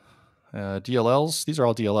Qbot. DLLs. These are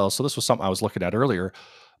all DLLs. So this was something I was looking at earlier,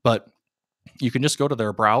 but you can just go to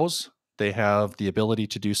their browse. They have the ability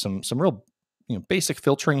to do some real basic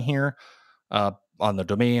filtering here on the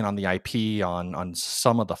domain, on the IP, on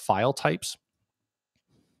some of the file types.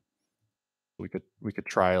 We could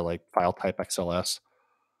try like file type XLS.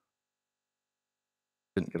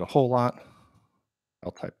 Didn't get a whole lot.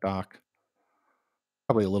 File type doc.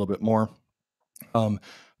 Probably a little bit more.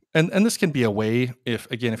 And this can be a way if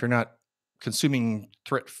you're not consuming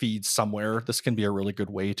threat feeds somewhere, this can be a really good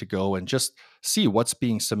way to go and just see what's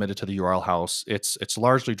being submitted to the URL house. It's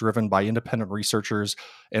largely driven by independent researchers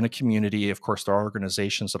and a community. Of course, there are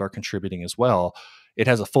organizations that are contributing as well. It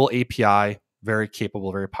has a full API, very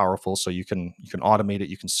capable, very powerful. So you can automate it,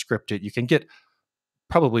 you can script it, you can get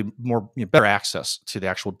probably better access to the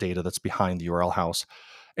actual data that's behind the URL house.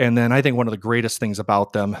 And then I think one of the greatest things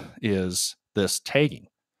about them is this tagging.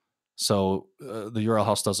 So the URL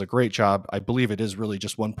house does a great job. I believe it is really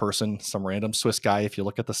just one person, some random Swiss guy. If you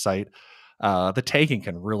look at the site, the tagging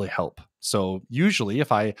can really help. So usually,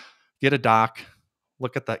 if I get a doc,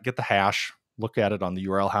 look at that, get the hash, look at it on the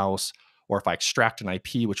URL house, or if I extract an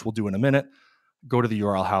IP, which we'll do in a minute, go to the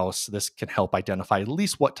URL house. This can help identify at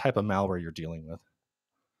least what type of malware you're dealing with.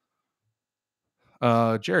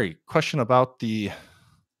 Jerry, question about the.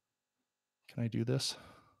 Can I do this?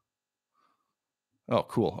 Oh,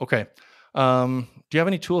 cool. Okay. Do you have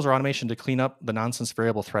any tools or automation to clean up the nonsense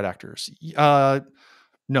variable threat actors?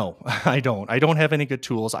 No, I don't. I don't have any good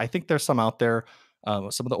tools. I think there's some out there.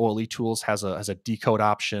 Some of the OLE tools has a decode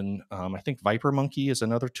option. I think Viper Monkey is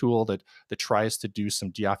another tool that tries to do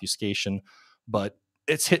some deobfuscation, but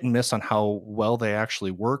it's hit and miss on how well they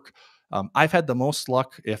actually work. I've had the most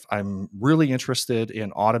luck if I'm really interested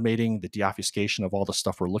in automating the deobfuscation of all the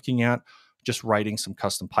stuff we're looking at, just writing some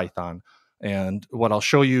custom Python. And what I'll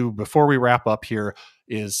show you before we wrap up here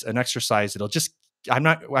is an exercise. It'll just I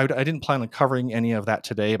didn't plan on covering any of that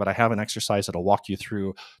today, but I have an exercise that'll walk you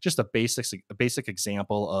through just a basic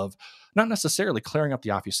example of not necessarily clearing up the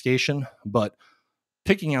obfuscation, but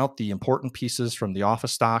picking out the important pieces from the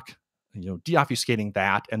Office doc, deobfuscating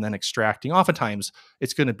that, and then extracting. Oftentimes,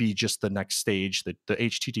 it's going to be just the next stage, the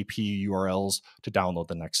HTTP URLs to download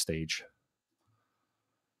the next stage.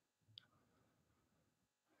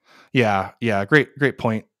 Yeah, great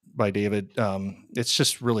point by David. It's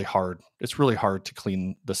just really hard. It's really hard to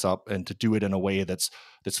clean this up and to do it in a way that's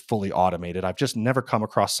fully automated. I've just never come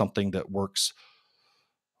across something that works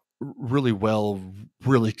really well,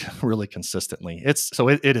 really consistently.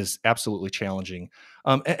 It is absolutely challenging.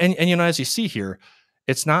 And as you see here,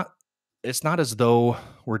 it's not it's not as though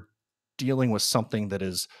we're dealing with something that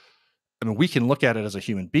is. I mean, we can look at it as a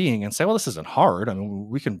human being and say, well, this isn't hard. I mean,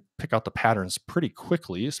 we can pick out the patterns pretty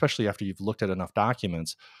quickly, especially after you've looked at enough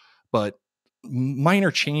documents. But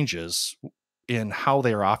minor changes in how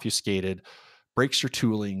they are obfuscated breaks your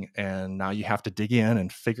tooling, and now you have to dig in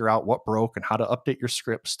and figure out what broke and how to update your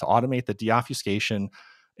scripts to automate the deobfuscation.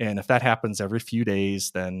 And if that happens every few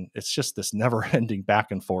days, then it's just this never-ending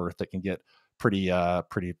back and forth that can get pretty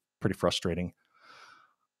frustrating.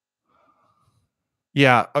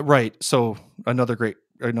 Yeah, right. So another great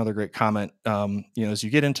comment. As you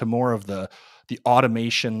get into more of the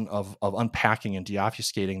automation of unpacking and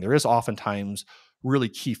deobfuscating, there is oftentimes really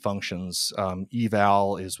key functions.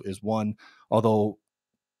 Eval is one, although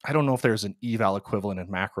I don't know if there's an eval equivalent in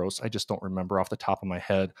macros. I just don't remember off the top of my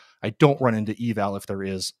head. I don't run into eval if there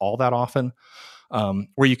is all that often,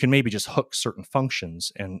 where you can maybe just hook certain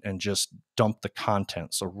functions and just dump the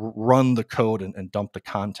content. So run the code and dump the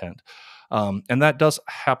content. And that does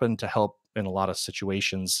happen to help in a lot of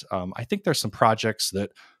situations. I think there's some projects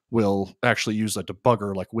that will actually use a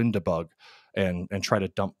debugger like WinDebug and try to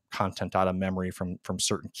dump content out of memory from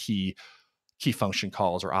certain key function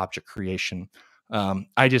calls or object creation.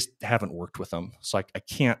 I just haven't worked with them, so I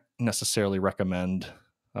can't necessarily recommend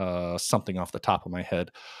something off the top of my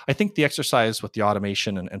head. I think the exercise with the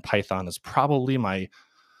automation and Python is probably my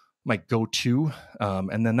go-to,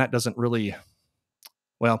 and then that doesn't really.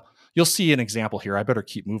 Well, you'll see an example here. I better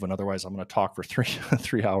keep moving, otherwise I'm going to talk for three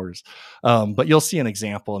 3 hours. But you'll see an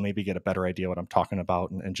example and maybe get a better idea what I'm talking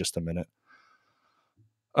about in just a minute.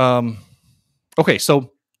 Okay,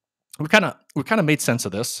 so we kind of made sense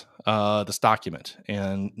of this document,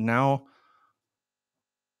 and now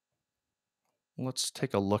let's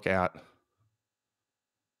take a look at.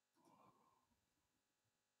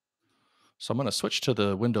 So I'm going to switch to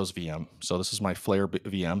the Windows VM. So this is my Flare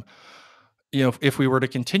VM. If we were to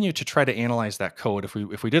continue to try to analyze that code, if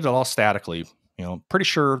we did it all statically, pretty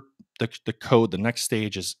sure the code, the next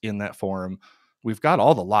stage is in that form. We've got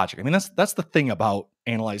all the logic. I mean, that's the thing about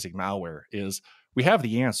analyzing malware is we have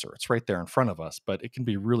the answer. It's right there in front of us, but it can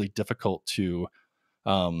be really difficult to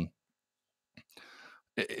um,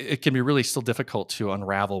 it can be really still difficult to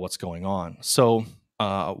unravel what's going on. So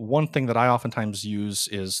one thing that I oftentimes use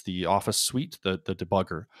is the Office suite, the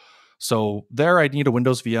debugger. So there I need a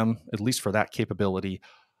Windows VM, at least for that capability.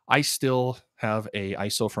 I still have a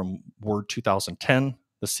ISO from Word 2010.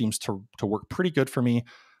 This seems to work pretty good for me.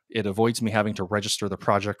 It avoids me having to register the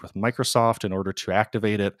project with Microsoft in order to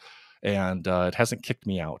activate it. And it hasn't kicked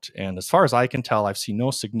me out. And as far as I can tell, I've seen no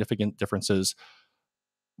significant differences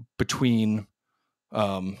between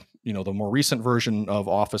the more recent version of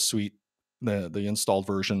Office Suite, the installed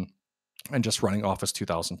version, and just running Office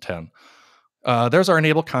 2010. There's our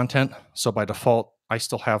enable content. So by default, I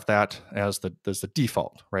still have that as the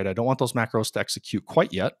default, right? I don't want those macros to execute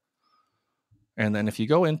quite yet. And then if you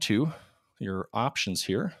go into your options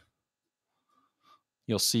here,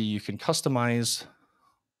 you'll see you can customize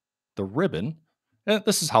the ribbon, and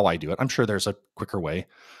this is how I do it. I'm sure there's a quicker way,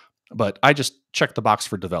 but I just check the box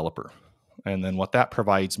for developer. And then what that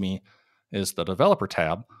provides me is the developer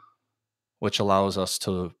tab, which allows us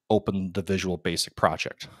to open the Visual Basic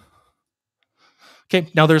project. Okay,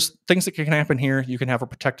 now there's things that can happen here. You can have a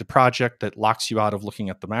protected project that locks you out of looking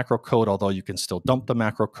at the macro code, although you can still dump the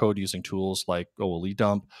macro code using tools like OLE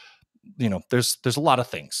dump. There's a lot of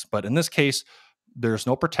things, but in this case, there's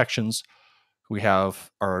no protections. We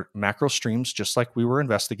have our macro streams, just like we were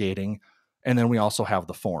investigating, and then we also have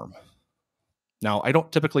the form. Now, I don't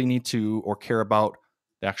typically need to or care about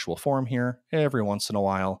the actual form here every once in a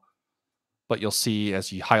while, but you'll see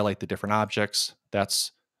as you highlight the different objects,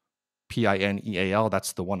 that's PINEAL.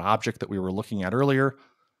 That's the one object that we were looking at earlier.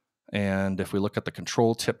 And if we look at the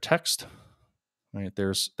control tip text, right,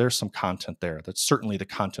 there's some content there. That's certainly the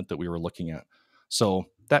content that we were looking at. So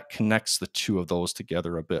that connects the two of those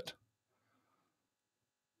together a bit.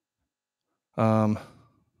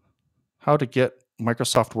 How to get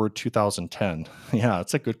Microsoft Word 2010? Yeah,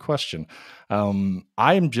 that's a good question.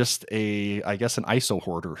 I'm just I guess, an ISO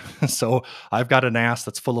hoarder. So I've got an NAS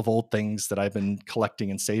that's full of old things that I've been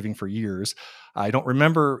collecting and saving for years. I don't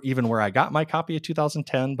remember even where I got my copy of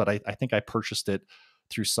 2010, but I think I purchased it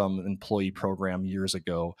through some employee program years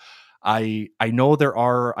ago. I know there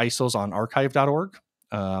are ISOs on archive.org.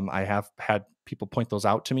 I have had people point those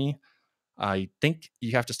out to me. I think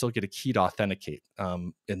you have to still get a key to authenticate.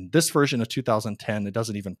 In this version of 2010, it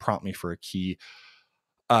doesn't even prompt me for a key.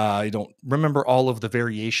 I don't remember all of the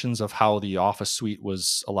variations of how the Office suite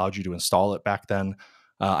was allowed you to install it back then.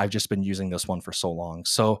 I've just been using this one for so long.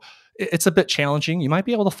 So it's a bit challenging. You might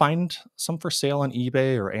be able to find some for sale on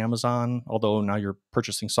eBay or Amazon, although now you're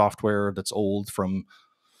purchasing software that's old from,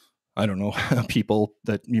 I don't know, people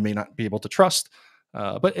that you may not be able to trust.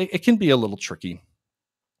 But it can be a little tricky.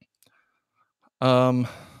 Um,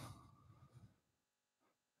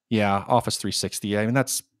 Yeah, Office 360. I mean,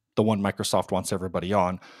 that's the one Microsoft wants everybody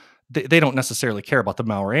on. They don't necessarily care about the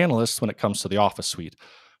malware analysts when it comes to the Office suite.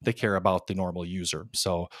 They care about the normal user.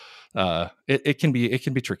 So it can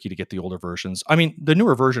be tricky to get the older versions. I mean, the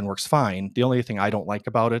newer version works fine. The only thing I don't like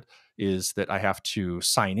about it is that I have to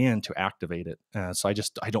sign in to activate it. So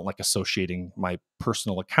I don't like associating my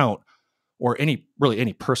personal account or any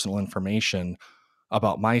personal information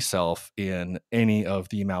about myself in any of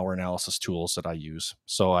the malware analysis tools that I use.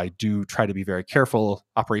 So I do try to be very careful,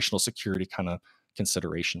 operational security kind of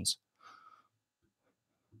considerations.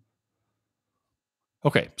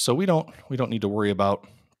 Okay, so we don't need to worry about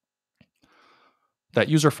that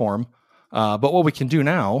user form. But what we can do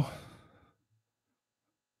now,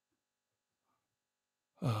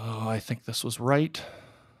 I think this was right.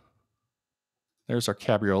 There's our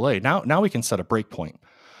cabriolet. Now we can set a breakpoint.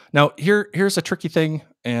 Now here's a tricky thing,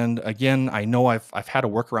 and again, I know I've had a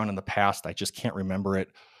workaround in the past. I just can't remember it.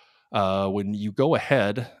 When you go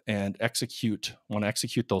ahead and want to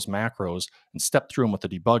execute those macros and step through them with the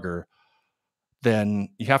debugger, then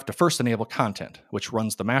you have to first enable content, which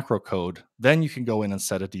runs the macro code. Then you can go in and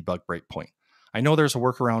set a debug breakpoint. I know there's a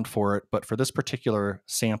workaround for it, but for this particular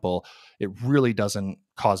sample, it really doesn't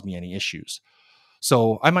cause me any issues.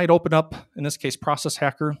 So I might open up, in this case, Process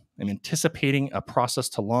Hacker. I'm anticipating a process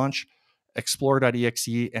to launch,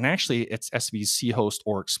 explorer.exe, and actually it's svc host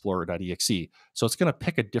or explorer.exe. So it's going to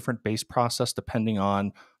pick a different base process depending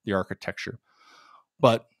on the architecture.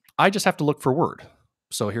 But I just have to look for Word.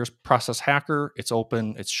 So here's Process Hacker. It's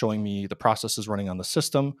open. It's showing me the processes running on the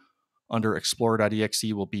system. Under explorer.exe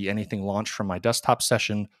will be anything launched from my desktop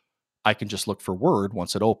session. I can just look for Word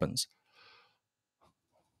once it opens.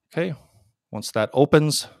 Okay, once that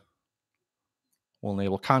opens, we'll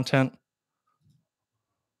enable content.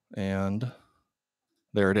 And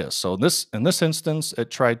there it is. So in this instance,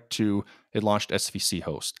 it launched SVC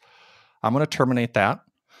host. I'm going to terminate that.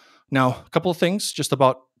 Now, a couple of things just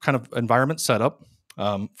about kind of environment setup.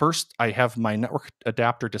 First, I have my network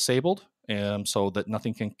adapter disabled, so that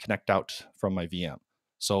nothing can connect out from my VM.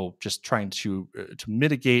 So just trying to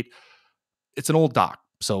mitigate. It's an old dock,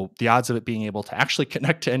 so the odds of it being able to actually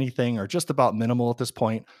connect to anything are just about minimal at this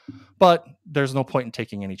point. But there's no point in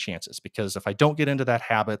taking any chances, because if I don't get into that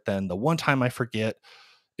habit, then the one time I forget,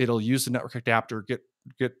 it'll use the network adapter,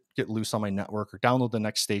 get loose on my network, or download the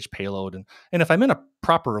next stage payload. And if I'm in a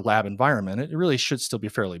proper lab environment, it really should still be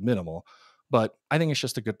fairly minimal. But I think it's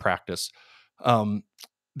just a good practice.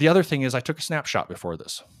 The other thing is I took a snapshot before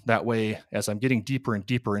this. That way, as I'm getting deeper and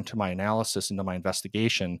deeper into my analysis, into my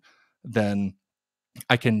investigation, then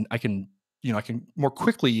I can more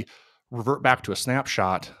quickly revert back to a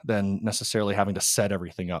snapshot than necessarily having to set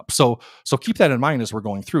everything up. So keep that in mind as we're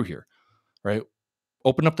going through here, right?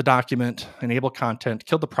 open up the document, enable content,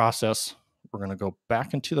 kill the process. We're going to go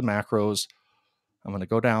back into the macros. I'm going to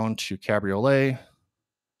go down to Cabriolet.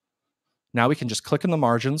 Now we can just click in the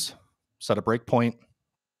margins, set a breakpoint,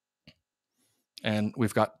 and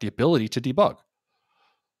we've got the ability to debug.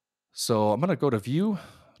 So I'm going to go to View,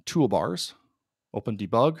 Toolbars, open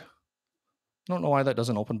Debug. I don't know why that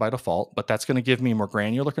doesn't open by default, but that's going to give me more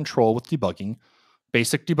granular control with debugging.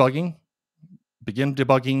 Basic debugging, begin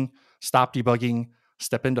debugging, stop debugging,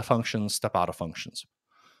 step into functions, step out of functions.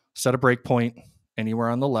 Set a breakpoint anywhere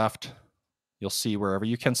on the left. You'll see wherever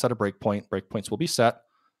you can set a breakpoint, breakpoints will be set.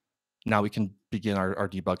 Now we can begin our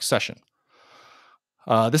debug session.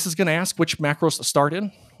 This is going to ask which macros to start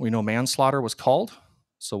in. We know manslaughter was called,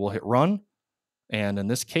 so we'll hit run. And in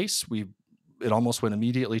this case, it almost went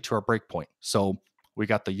immediately to our breakpoint. So we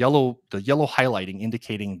got the yellow highlighting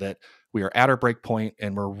indicating that we are at our breakpoint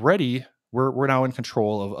and we're ready. We're now in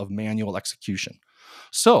control of manual execution.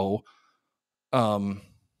 So, the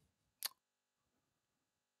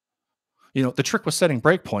trick with setting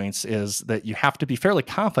breakpoints is that you have to be fairly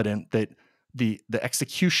confident that the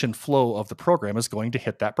execution flow of the program is going to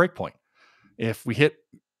hit that breakpoint. If we hit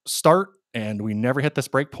start and we never hit this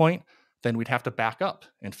breakpoint, then we'd have to back up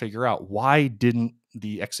and figure out why didn't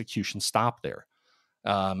the execution stop there.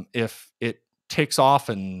 If it takes off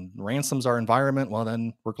and ransoms our environment, well,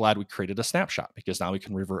 then we're glad we created a snapshot because now we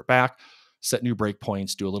can revert back, set new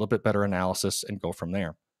breakpoints, do a little bit better analysis, and go from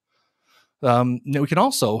there. Now we can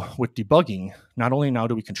also, with debugging, not only now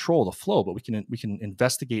do we control the flow, but we can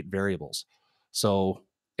investigate variables. So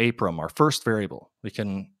APRM, our first variable, we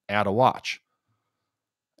can add a watch.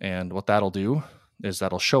 And what that'll do is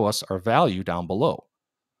that'll show us our value down below.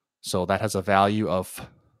 So that has a value of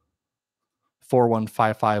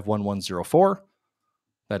 41551104.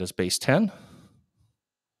 That is base 10.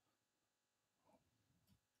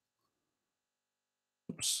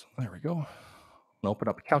 Oops, there we go. Open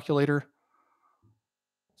up a calculator.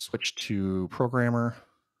 Switch to programmer.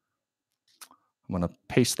 I'm going to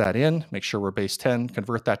paste that in, make sure we're base 10,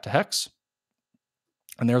 convert that to hex.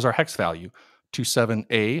 And there's our hex value,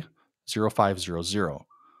 27A0500.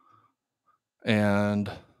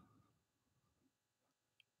 And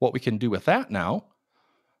what we can do with that now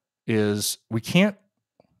is we can't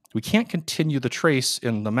continue the trace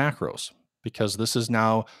in the macros because this is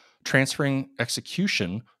now transferring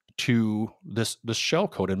execution to this shell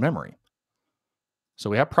code in memory. So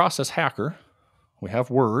we have process hacker, we have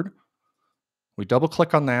Word, we double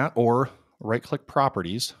click on that or right click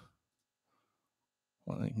properties.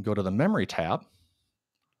 Well, you can go to the memory tab.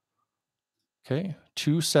 Okay,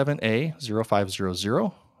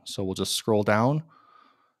 27A0500. So we'll just scroll down.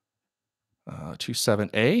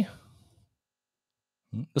 27A.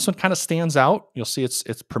 This one kind of stands out. You'll see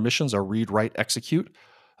its permissions are read, write, execute.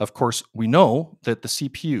 Of course, we know that the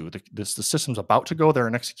CPU, the system's about to go there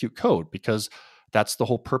and execute code because that's the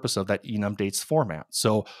whole purpose of that enum dates format.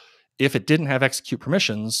 So if it didn't have execute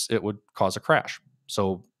permissions, it would cause a crash.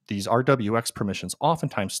 So these RWX permissions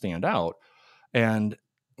oftentimes stand out. And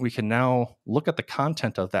we can now look at the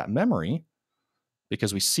content of that memory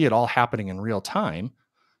because we see it all happening in real time.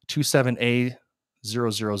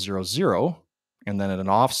 27A0000, and then at an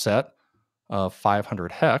offset of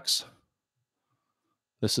 500 hex,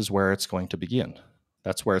 this is where it's going to begin.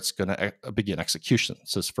 That's where it's going to begin execution.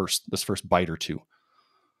 So this first byte or two.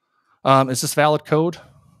 Is this valid code?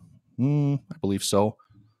 I believe so.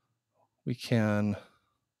 We can.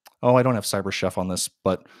 Oh, I don't have CyberChef on this,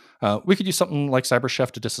 but we could use something like CyberChef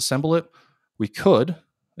to disassemble it. We could,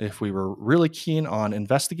 if we were really keen on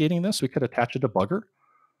investigating this, we could attach a debugger.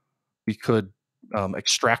 We could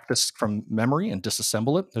extract this from memory and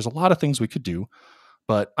disassemble it. There's a lot of things we could do,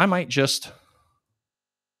 but I might just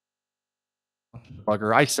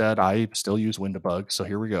debugger. I said I still use WinDebug, so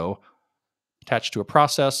here we go. Attached to a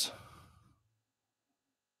process.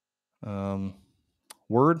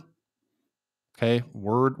 Word. Okay,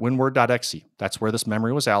 Word, winword.exe. That's where this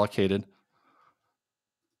memory was allocated.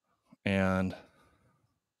 And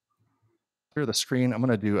clear the screen. I'm going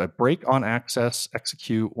to do a break on access,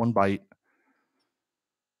 execute 1 byte,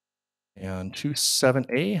 and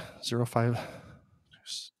 27A05.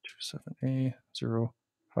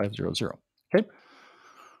 27A0500. Okay.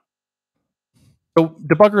 So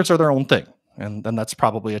debuggers are their own thing. And then that's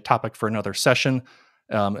probably a topic for another session,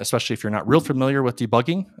 especially if you're not real familiar with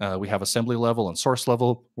debugging. We have assembly level and source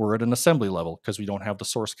level. We're at an assembly level because we don't have the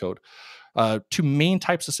source code. Two main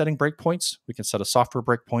types of setting breakpoints. We can set a software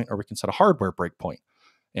breakpoint or we can set a hardware breakpoint.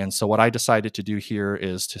 And so what I decided to do here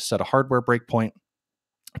is to set a hardware breakpoint.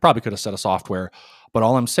 I probably could have set a software, but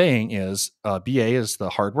all I'm saying is BA is the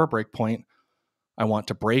hardware breakpoint. I want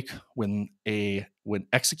to break when a when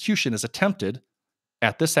execution is attempted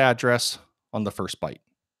at this address on the first byte.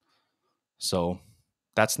 So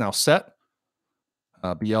that's now set.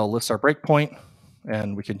 BL lists our breakpoint,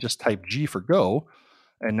 and we can just type G for go.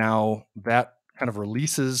 And now that kind of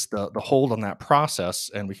releases the hold on that process,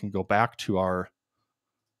 and we can go back to our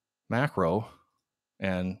macro,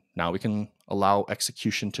 and now we can allow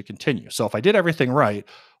execution to continue. So if I did everything right,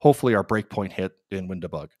 hopefully our breakpoint hit in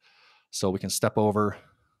WinDebug. So we can step over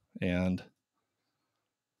and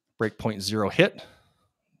breakpoint 0 hit.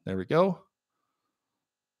 There we go.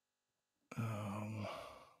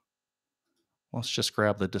 Let's just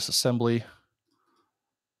grab the disassembly.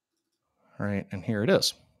 All right, and here it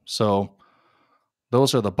is. So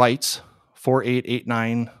those are the bytes,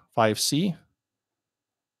 48895C.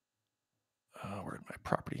 Where's my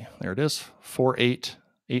property? There it is,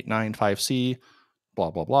 48895C,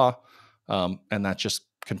 blah, blah, blah. And that just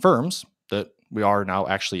confirms that we are now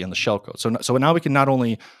actually in the shellcode. So now we can not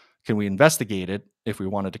only can we investigate it if we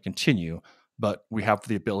wanted to continue, but we have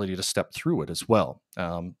the ability to step through it as well.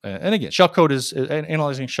 And again, shellcode is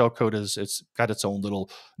analyzing shellcode it's got its own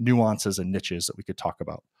little nuances and niches that we could talk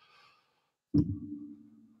about.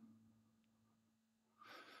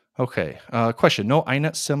 Okay, question: no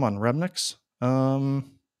iNet sim on Remnix? I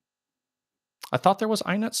thought there was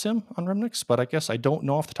iNet sim on Remnix, but I guess I don't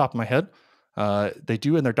know off the top of my head. They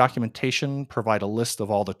do in their documentation provide a list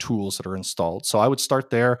of all the tools that are installed, so I would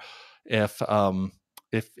start there if you're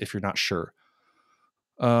not sure.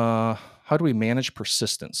 How do we manage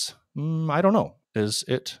persistence? I don't know. Is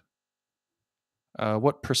it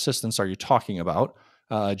what persistence are you talking about?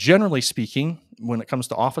 Generally speaking, when it comes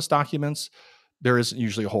to Office documents, there isn't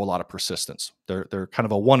usually a whole lot of persistence. They're kind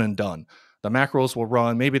of a one and done. The macros will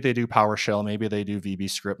run. Maybe they do PowerShell. Maybe they do VB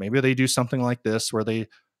script. Maybe they do something like this where they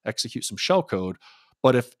execute some shell code.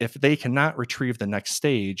 But if they cannot retrieve the next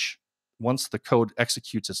stage, once the code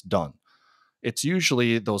executes, it's done. It's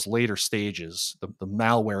usually those later stages, the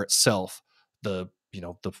malware itself, the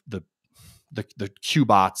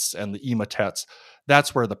QBots and the emotets.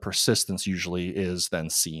 That's where the persistence usually is then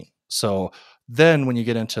seen. So then when you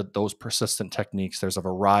get into those persistent techniques, there's a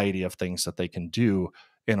variety of things that they can do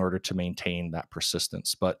in order to maintain that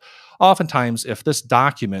persistence. But oftentimes, if this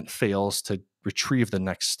document fails to retrieve the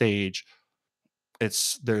next stage,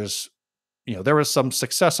 there was some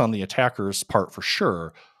success on the attacker's part for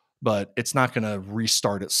sure, but it's not going to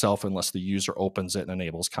restart itself unless the user opens it and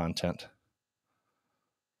enables content.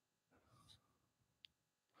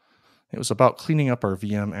 It was about cleaning up our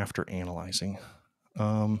VM after analyzing.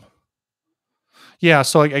 Yeah,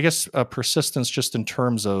 so I guess persistence just in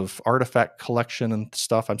terms of artifact collection and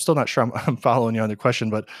stuff. I'm still not sure I'm following you on the question,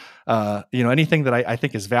 but anything that I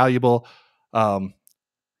think is valuable, I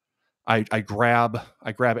grab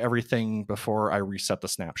everything before I reset the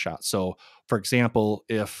snapshot. So, for example,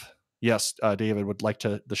 if David would like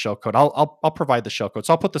the shellcode, I'll provide the shellcode.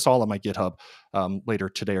 So I'll put this all on my GitHub later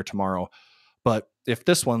today or tomorrow. But if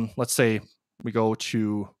this one, let's say we go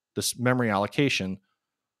to this memory allocation,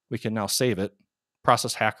 we can now save it.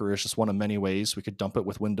 Process Hacker is just one of many ways. We could dump it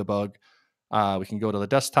with WinDebug. We can go to the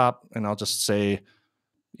desktop, and I'll just say,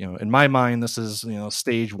 in my mind, this is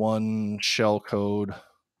stage 1 shellcode,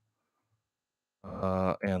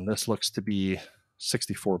 and this looks to be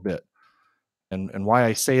 64-bit. And why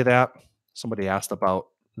I say that, somebody asked about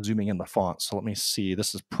zooming in the font. So let me see.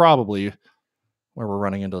 This is probably where we're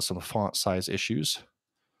running into some font size issues.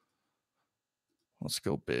 Let's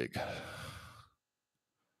go big.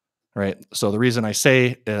 All right. So the reason I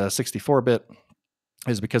say 64-bit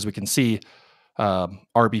is because we can see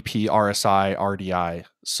RBP, RSI, RDI.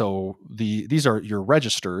 So these are your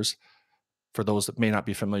registers. For those that may not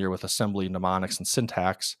be familiar with assembly, mnemonics, and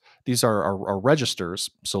syntax, these are our registers.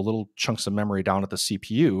 So little chunks of memory down at the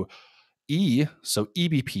CPU. So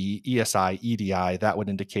EBP, ESI, EDI, that would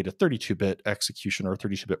indicate a 32-bit execution or a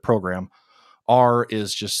 32-bit program. R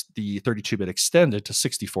is just the 32-bit extended to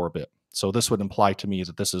 64-bit. So this would imply to me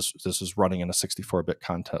that this is running in a 64-bit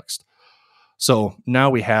context. So now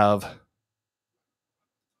we have,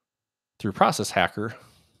 through Process Hacker,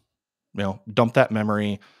 dump that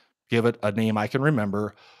memory, give it a name I can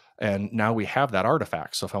remember, and now we have that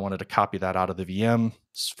artifact. So if I wanted to copy that out of the VM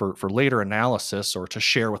for later analysis or to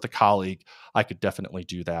share with a colleague, I could definitely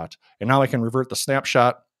do that. And now I can revert the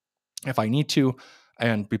snapshot if I need to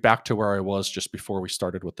and be back to where I was just before we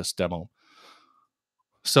started with this demo.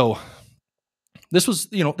 So this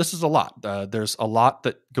is a lot. There's a lot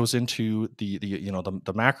that goes into the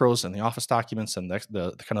macros and the Office documents and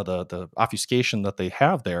the kind of the obfuscation that they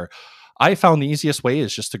have there. I found the easiest way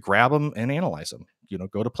is just to grab them and analyze them.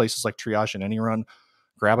 Go to places like Triage and AnyRun,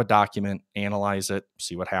 grab a document, analyze it,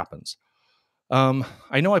 see what happens.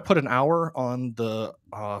 I know I put an hour on the,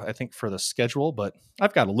 I think for the schedule, but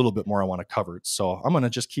I've got a little bit more I want to cover. So I'm going to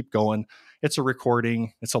just keep going. It's a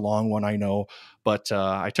recording. It's a long one, I know, but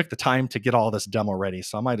I took the time to get all this demo ready,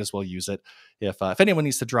 so I might as well use it. If anyone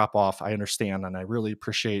needs to drop off, I understand, and I really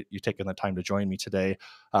appreciate you taking the time to join me today.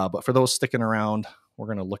 But for those sticking around, we're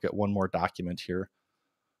going to look at one more document here.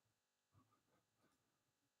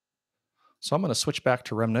 So I'm going to switch back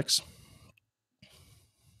to Remnix.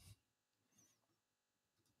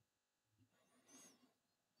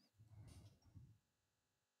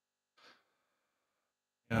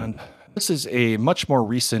 And this is a much more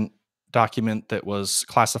recent document that was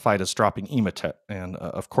classified as dropping Emotet. And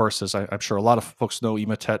of course, as I'm sure a lot of folks know,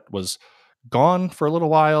 Emotet was gone for a little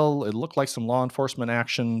while. It looked like some law enforcement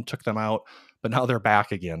action took them out, but now they're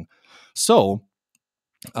back again. So,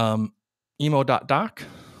 um, emo.doc,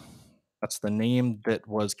 that's the name that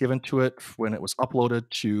was given to it when it was uploaded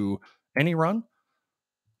to any run.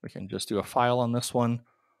 We can just do a file on this one.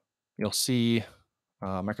 You'll see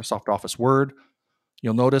Microsoft Office Word.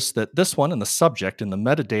 You'll notice that this one in the subject, in the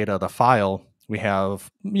metadata of the file, we have,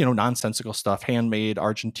 nonsensical stuff, handmade,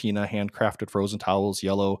 Argentina, handcrafted frozen towels,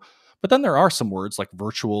 yellow. But then there are some words like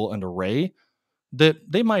virtual and array that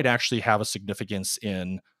they might actually have a significance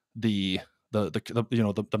in the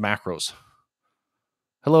macros.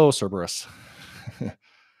 Hello, Cerberus.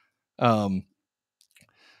 um,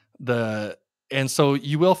 the and so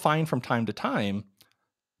you will find from time to time.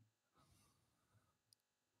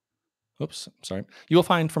 Oops, sorry. You will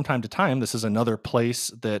find from time to time this is another place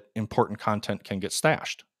that important content can get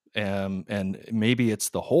stashed. And maybe it's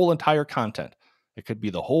the whole entire content. It could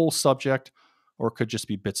be the whole subject, or it could just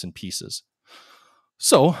be bits and pieces.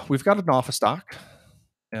 So we've got an office doc.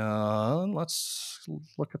 Let's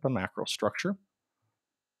look at the macro structure.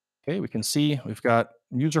 Okay, we can see we've got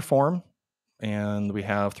user form, and we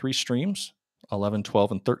have 3 streams, 11,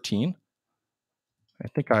 12, and 13. I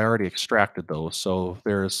think I already extracted those. So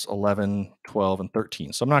there's 11, 12, and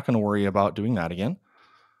 13. So I'm not going to worry about doing that again.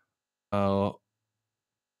 Uh,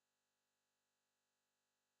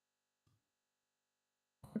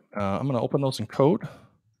 I'm going to open those in code.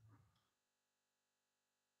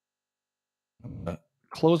 I'm going to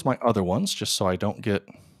close my other ones just so I don't get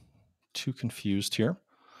too confused here.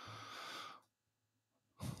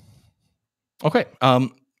 Okay.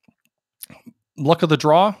 Luck of the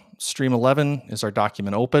draw, stream 11 is our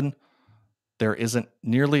document open. There isn't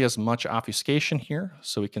nearly as much obfuscation here.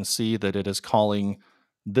 So we can see that it is calling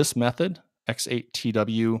this method,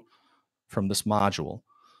 x8tw, from this module.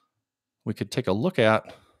 We could take a look at.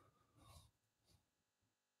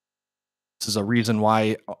 This is a reason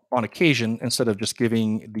why, on occasion, instead of just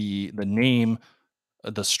giving the name,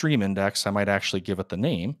 the stream index, I might actually give it the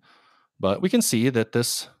name. But we can see that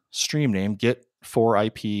this stream name, get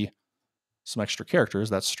 4IP, some extra characters,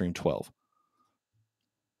 that's stream 12.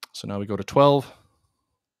 So now we go to 12.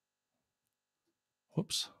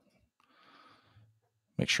 Whoops.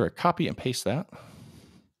 Make sure I copy and paste that.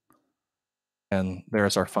 And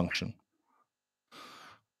there's our function.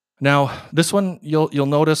 Now, this one, you'll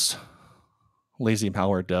notice, lazy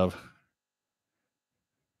malware dev.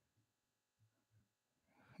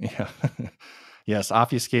 Yeah. Yes,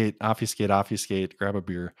 obfuscate, obfuscate, obfuscate, grab a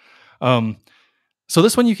beer. So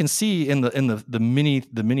this one you can see in the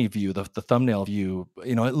mini view, the thumbnail view,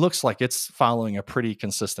 it looks like it's following a pretty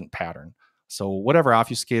consistent pattern. So whatever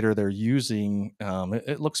obfuscator they're using,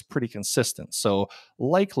 it looks pretty consistent. So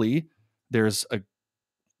likely there's a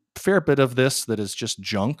fair bit of this that is just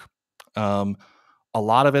junk. A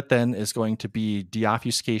lot of it then is going to be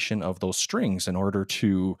deobfuscation of those strings in order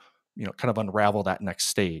to, kind of unravel that next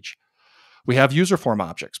stage. We have user form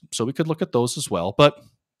objects, so we could look at those as well, but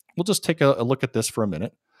we'll just take a look at this for a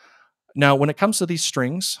minute. Now, when it comes to these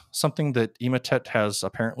strings, something that Emotet has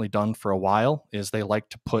apparently done for a while is they like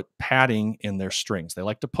to put padding in their strings. They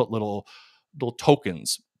like to put little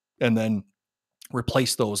tokens and then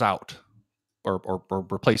replace those out, or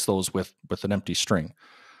replace those with an empty string.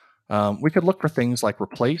 We could look for things like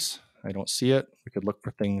replace. I don't see it. We could look for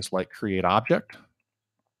things like create object,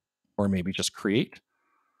 or maybe just create.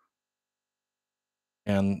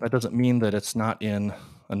 And that doesn't mean that it's not in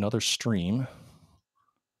another stream.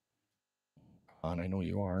 And I know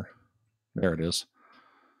you are. There it is.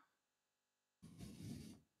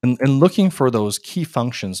 And looking for those key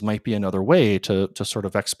functions might be another way to sort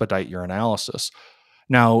of expedite your analysis.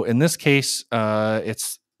 Now, in this case,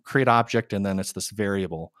 it's create object, and then it's this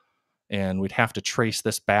variable. And we'd have to trace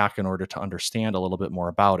this back in order to understand a little bit more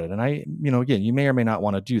about it. And again, you may or may not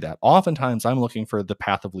want to do that. Oftentimes, I'm looking for the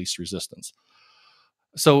path of least resistance.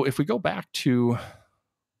 So if we go back to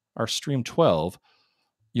our stream 12,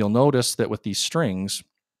 you'll notice that with these strings,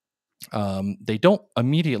 they don't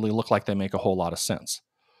immediately look like they make a whole lot of sense.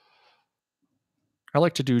 I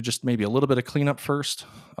like to do just maybe a little bit of cleanup first.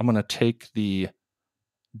 I'm going to take the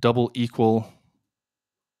double equal,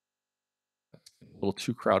 a little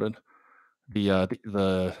too crowded,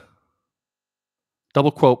 the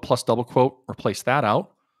double quote plus double quote, replace that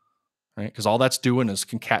out, right? Because all that's doing is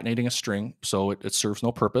concatenating a string, so it serves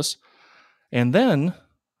no purpose. And then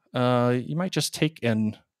you might just take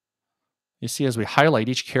and you see as we highlight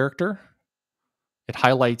each character, it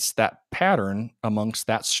highlights that pattern amongst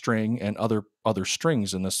that string and other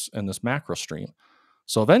strings in this macro stream.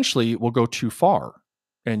 So eventually we'll go too far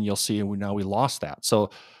and you'll see now we lost that. So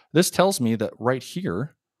this tells me that right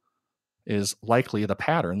here is likely the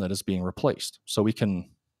pattern that is being replaced. So we can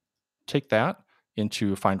take that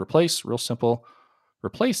into find replace, real simple,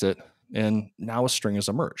 replace it, and now a string has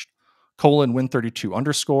emerged. Colon win32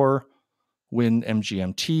 underscore win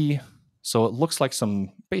mgmt. So it looks like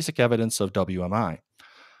some basic evidence of WMI.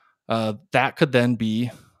 That could then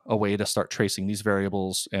be a way to start tracing these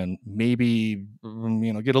variables and maybe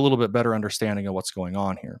get a little bit better understanding of what's going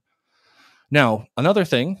on here. Now, another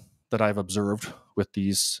thing that I've observed with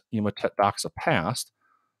these Emotet doxa past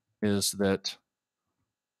is that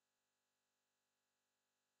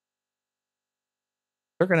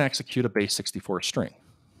they're going to execute a base 64 string.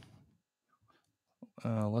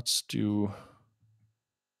 Let's do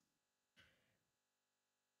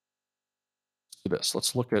this.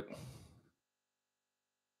 Let's look at,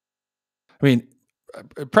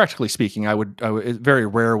 practically speaking, I would it's very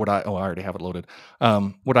rare would I already have it loaded.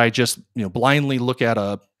 Would I just blindly look at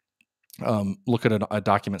a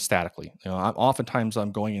document statically? Oftentimes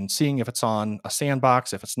I'm going and seeing if it's on a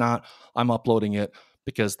sandbox. If it's not, I'm uploading it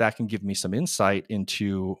because that can give me some insight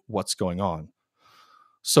into what's going on.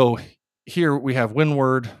 So here we have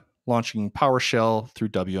WinWord launching PowerShell through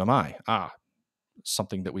WMI.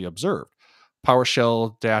 Something that we observed.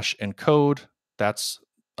 PowerShell -encode, that's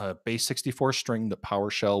a base 64 string that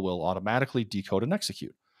PowerShell will automatically decode and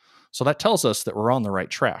execute. So that tells us that we're on the right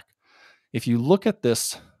track. If you look at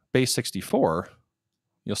this base 64,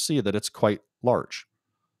 you'll see that it's quite large.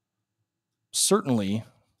 Certainly,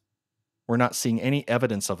 we're not seeing any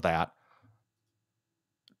evidence of that.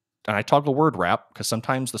 And I toggle word wrap because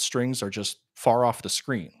sometimes the strings are just far off the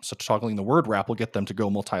screen. So toggling the word wrap will get them to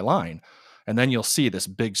go multi-line. And then you'll see this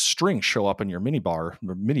big string show up in your mini bar,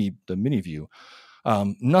 the mini view.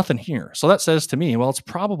 Nothing here. So that says to me, well, it's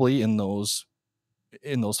probably in those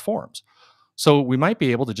forms. So we might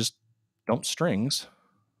be able to just dump strings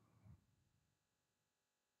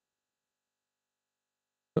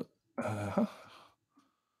on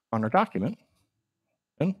our document.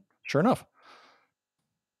 And sure enough,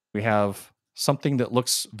 we have something that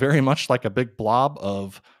looks very much like a big blob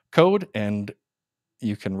of code, and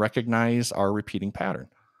you can recognize our repeating pattern.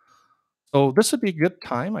 So this would be a good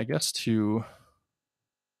time, I guess, to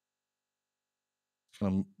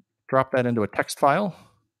drop that into a text file.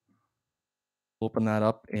 Open that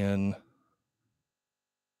up in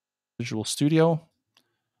Visual Studio.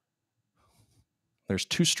 There's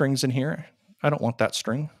 2 strings in here. I don't want that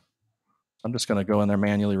string. I'm just going to go in there,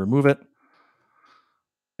 manually remove it.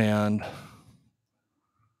 And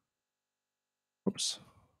oops.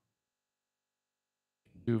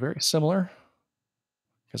 Do very similar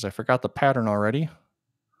because I forgot the pattern already.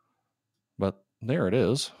 But there it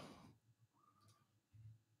is.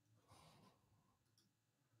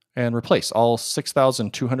 And replace all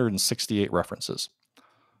 6,268 references.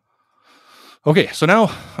 Okay, so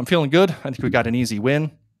now I'm feeling good. I think we got an easy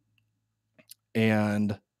win.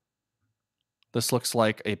 And this looks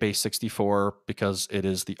like a base 64 because it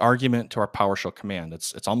is the argument to our PowerShell command.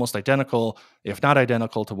 It's almost identical, if not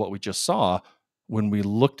identical, to what we just saw when we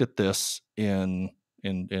looked at this in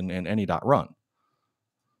any.run.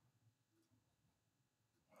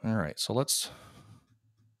 All right, so let's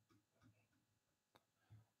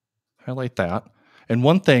highlight that. And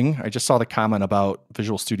one thing, I just saw the comment about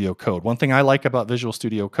Visual Studio Code. One thing I like about Visual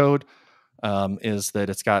Studio Code is that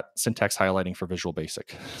it's got syntax highlighting for Visual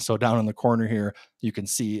Basic. So down in the corner here, you can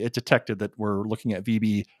see it detected that we're looking at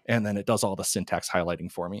VB, and then it does all the syntax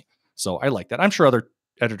highlighting for me. So I like that. I'm sure other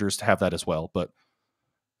editors have that as well, but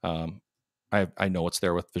I know it's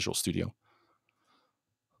there with Visual Studio.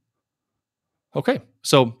 Okay,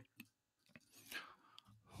 so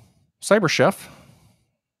CyberChef.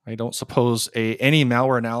 I don't suppose any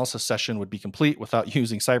malware analysis session would be complete without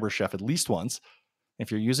using CyberChef at least once. If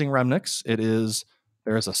you're using Remnix,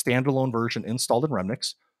 there is a standalone version installed in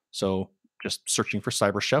Remnix. So just searching for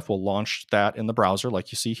CyberChef will launch that in the browser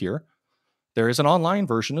like you see here. There is an online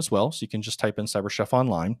version as well. So you can just type in CyberChef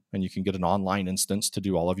online and you can get an online instance to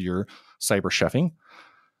do all of your cyber chefing.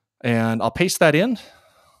 And I'll paste that in.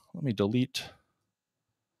 Let me delete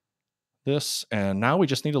this. And now we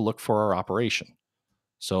just need to look for our operation.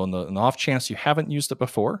 So in the off chance you haven't used it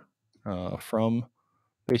before from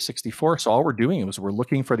base 64, so all we're doing is we're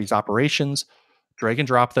looking for these operations, drag and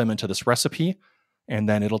drop them into this recipe, and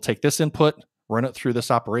then it'll take this input, run it through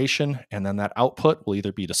this operation, and then that output will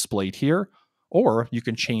either be displayed here, or you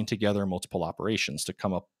can chain together multiple operations to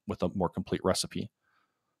come up with a more complete recipe.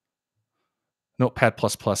 Notepad++,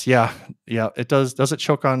 yeah, it does. Does it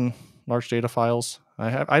choke on large data files?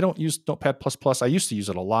 I don't use Notepad++. I used to use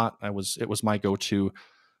it a lot. It was my go-to.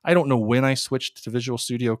 I don't know when I switched to Visual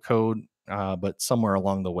Studio Code, but somewhere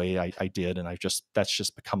along the way I did, and that's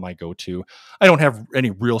just become my go-to. I don't have any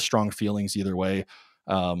real strong feelings either way,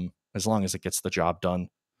 as long as it gets the job done.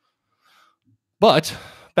 But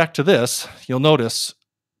back to this, you'll notice,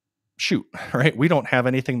 shoot, right? We don't have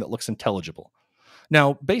anything that looks intelligible.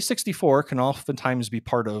 Now, base 64 can oftentimes be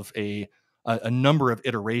part of a number of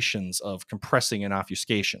iterations of compressing and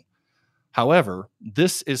obfuscation. However,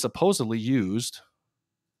 this is supposedly used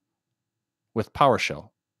with PowerShell,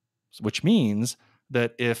 which means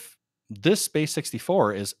that if this base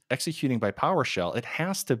 64 is executing by PowerShell, it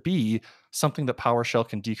has to be something that PowerShell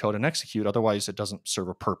can decode and execute. Otherwise, it doesn't serve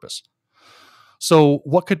a purpose. So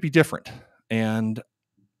what could be different? And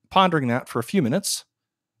pondering that for a few minutes,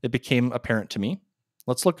 it became apparent to me.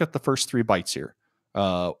 Let's look at the first 3 bytes here.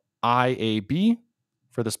 IAB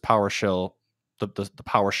for this PowerShell, the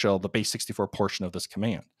PowerShell, the base 64 portion of this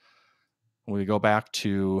command. When we go back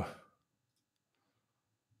to,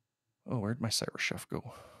 where'd my CyberChef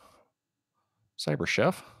go?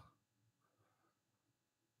 CyberChef.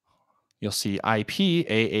 You'll see IP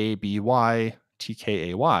AABY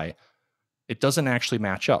TKAY. It doesn't actually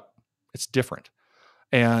match up. It's different.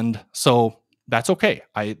 And so that's okay.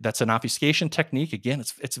 That's an obfuscation technique. Again,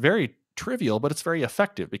 it's very trivial, but it's very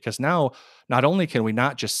effective because now not only can we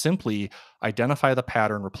not just simply identify the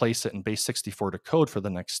pattern, replace it in base 64 to code for the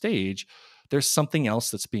next stage, there's something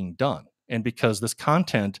else that's being done. And because this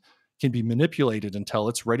content can be manipulated until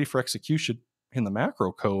it's ready for execution in the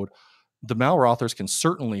macro code, the malware authors can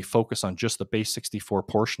certainly focus on just the base 64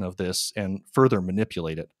 portion of this and further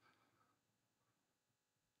manipulate it.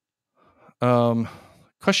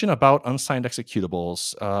 Question about unsigned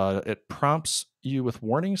executables. It prompts you with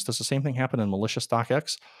warnings. Does the same thing happen in malicious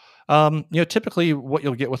docx? Typically what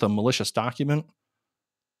you'll get with a malicious document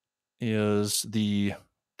is the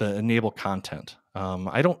enable content.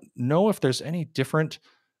 I don't know if there's any different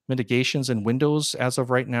mitigations in Windows as of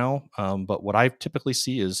right now, but what I typically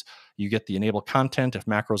see is you get the enable content if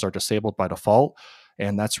macros are disabled by default,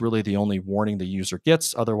 and that's really the only warning the user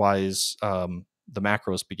gets. Otherwise, the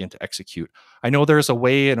macros begin to execute. I know there's a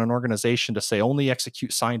way in an organization to say only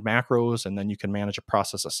execute signed macros, and then you can manage a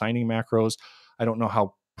process assigning macros. I don't know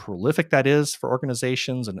how prolific that is for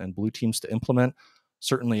organizations and blue teams to implement.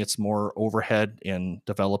 Certainly, it's more overhead in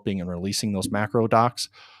developing and releasing those macro docs,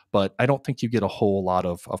 but I don't think you get a whole lot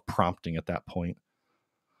of prompting at that point.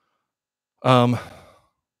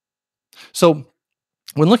 So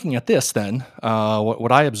when looking at this, then,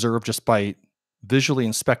 what I observed just by visually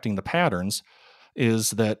inspecting the patterns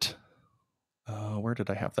is that, where did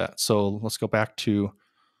I have that? So let's go back to,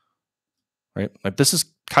 right? Like this is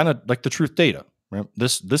kind of like the truth data, right?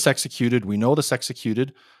 This executed, we know this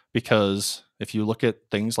executed because if you look at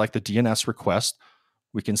things like the DNS request,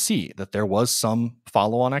 we can see that there was some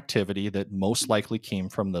follow-on activity that most likely came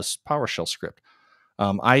from this PowerShell script.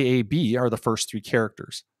 IAB are the first 3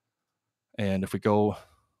 characters. And if we go,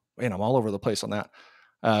 and I'm all over the place on that.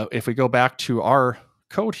 If we go back to our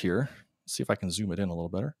code here, see if I can zoom it in a little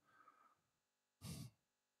better.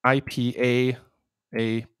 IPAAB,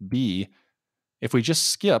 if we just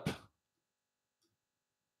skip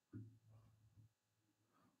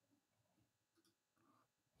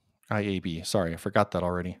IAB, sorry, I forgot that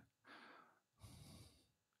already.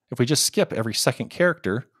 If we just skip every second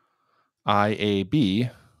character, IAB,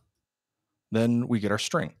 then we get our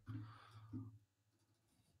string.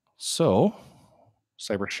 So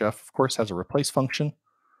CyberChef, of course, has a replace function.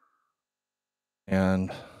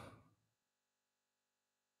 And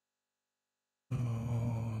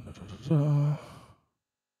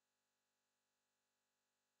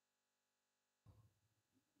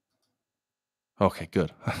okay,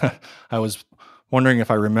 good. I was wondering if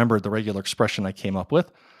I remembered the regular expression I came up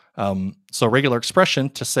with. So regular expression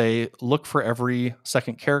to say, look for every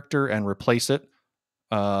second character and replace it.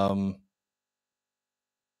 Get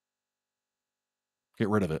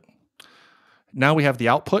rid of it. Now we have the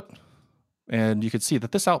output. And you can see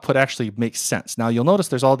that this output actually makes sense. Now you'll notice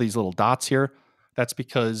there's all these little dots here. That's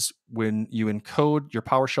because when you encode your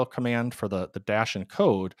PowerShell command for the dash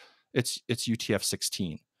encode, it's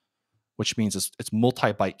UTF-16, which means it's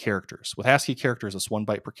multi-byte characters. With ASCII characters, it's 1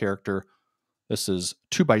 byte per character. This is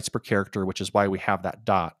 2 bytes per character, which is why we have that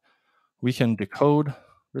dot. We can decode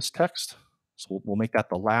this text. So we'll make that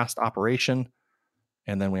the last operation.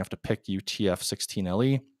 And then we have to pick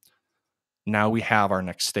UTF-16LE. Now we have our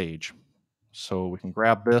next stage. So we can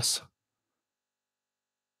grab this,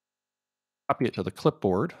 copy it to the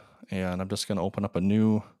clipboard, and I'm just going to open up a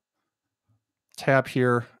new tab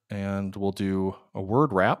here, and we'll do a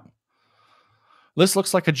word wrap. This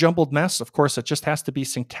looks like a jumbled mess. Of course, it just has to be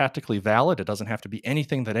syntactically valid. It doesn't have to be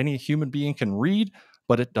anything that any human being can read,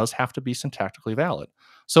 but it does have to be syntactically valid.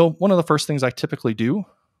 So one of the first things I typically do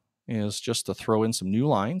is just to throw in some new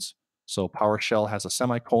lines. So PowerShell has a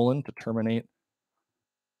semicolon to terminate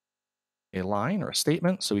a line or a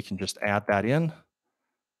statement, so we can just add that in.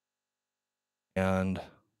 And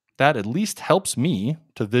that at least helps me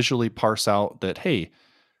to visually parse out that, hey,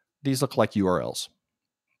 these look like URLs.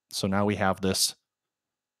 So now we have this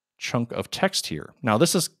chunk of text here. Now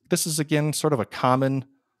this is again sort of a common,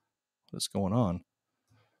 what's going on,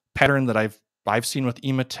 pattern that I've seen with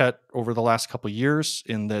Emotet over the last couple of years,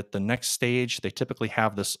 in that the next stage, they typically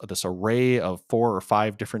have this array of 4 or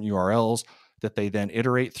 5 different URLs that they then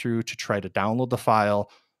iterate through to try to download the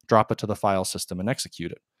file, drop it to the file system, and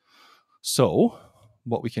execute it. So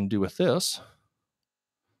what we can do with this,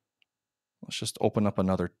 let's just open up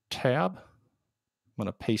another tab. I'm going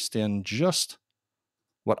to paste in just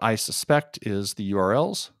what I suspect is the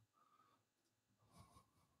URLs.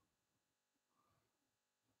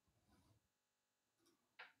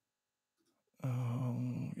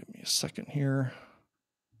 Give me a second here.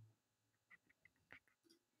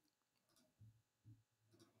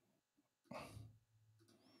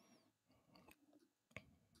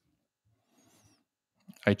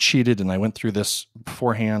 I cheated and I went through this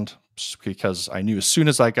beforehand because I knew as soon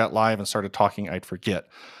as I got live and started talking, I'd forget.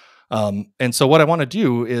 And so what I want to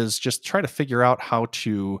do is just try to figure out how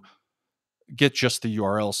to get just the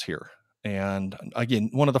URLs here. And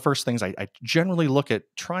again, one of the first things I generally look at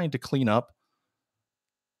trying to clean up,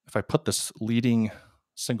 if I put this leading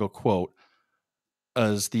single quote,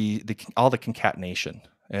 is all the concatenation.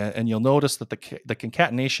 And you'll notice that the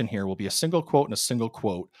concatenation here will be a single quote and a single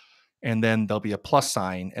quote, and then there'll be a plus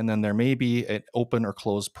sign, and then there may be an open or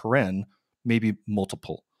closed paren, maybe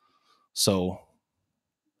multiple. So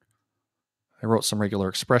I wrote some regular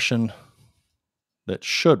expression that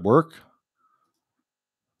should work,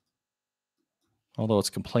 although it's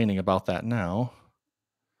complaining about that now.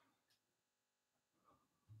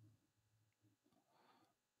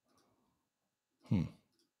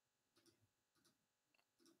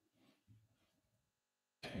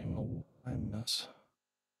 Okay, well, I miss.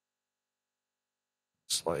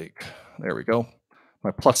 It's like, there we go.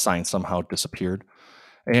 My plus sign somehow disappeared.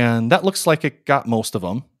 And that looks like it got most of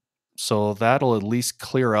them. So that'll at least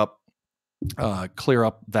clear up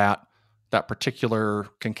that particular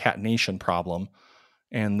concatenation problem.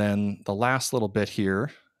 And then the last little bit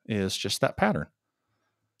here is just that pattern.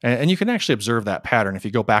 And you can actually observe that pattern. If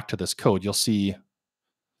you go back to this code, you'll see,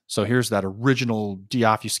 so here's that original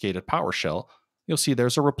deobfuscated PowerShell. You'll see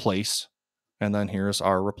there's a replace, and then here's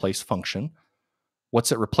our replace function.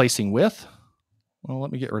 What's it replacing with? Well,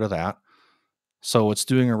 let me get rid of that. So it's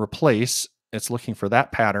doing a replace. It's looking for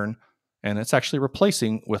that pattern, and it's actually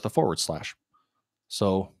replacing with a /.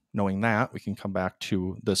 So knowing that, we can come back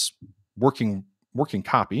to this working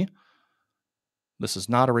copy. This is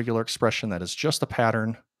not a regular expression. That is just a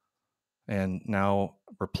pattern. And now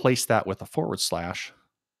replace that with a /.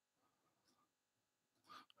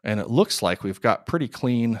 And it looks like we've got pretty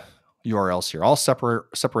clean URLs here, all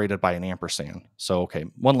separated by an ampersand. So, okay,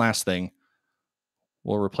 one last thing.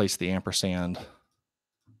 We'll replace the ampersand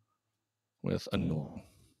with a null.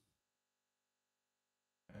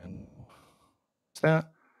 And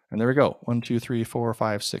that. And there we go. 1, 2, 3, 4,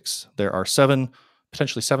 5, 6. There are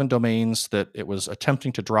potentially seven domains that it was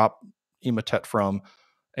attempting to drop Emotet from.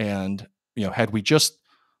 And had we just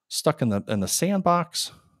stuck in the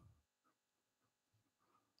sandbox,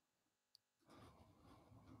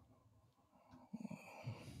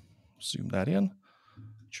 zoom that in,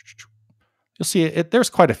 you'll see there's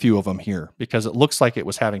quite a few of them here, because it looks like it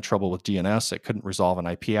was having trouble with DNS. It couldn't resolve an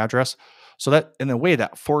IP address. So that, in a way,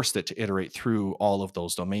 that forced it to iterate through all of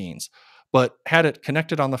those domains. But had it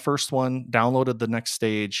connected on the first one, downloaded the next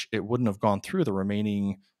stage, it wouldn't have gone through the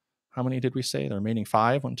remaining, how many did we say? The remaining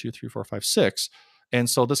 5? 1, 2, 3, 4, 5, 6. And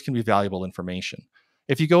so this can be valuable information.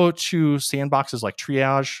 If you go to sandboxes like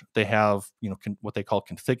Triage, they have what they call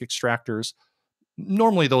config extractors.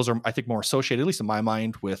 Normally, those are, I think, more associated, at least in my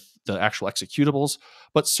mind, with the actual executables.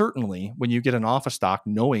 But certainly, when you get an Office doc,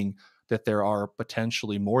 knowing that there are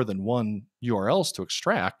potentially more than one URLs to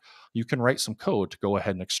extract, you can write some code to go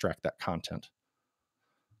ahead and extract that content.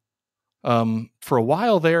 For a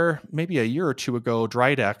while there, maybe a year or two ago,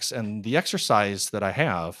 Dridex and the exercise that I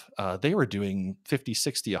have, they were doing 50,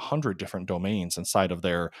 60, 100 different domains inside of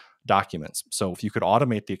their documents. So if you could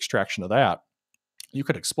automate the extraction of that, you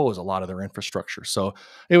could expose a lot of their infrastructure. So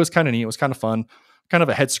it was kind of neat. It was kind of fun, kind of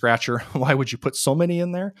a head scratcher. Why would you put so many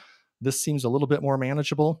in there? This seems a little bit more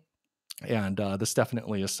manageable. And this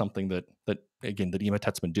definitely is something that again, that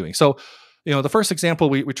Emotet's been doing. So, the first example,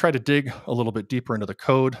 we tried to dig a little bit deeper into the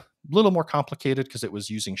code, a little more complicated because it was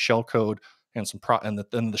using shell code and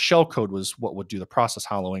then the shell code was what would do the process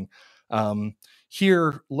hollowing.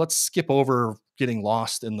 Here, let's skip over getting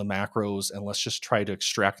lost in the macros and let's just try to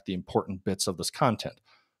extract the important bits of this content,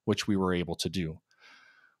 which we were able to do.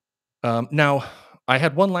 Now, I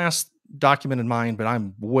had one last document in mind, but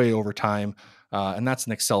I'm way over time, and that's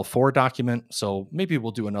an Excel 4 document. So maybe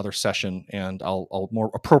we'll do another session, and I'll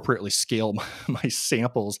more appropriately scale my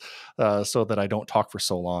samples so that I don't talk for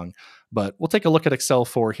so long. But we'll take a look at Excel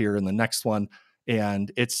 4 here in the next one,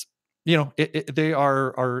 and it's they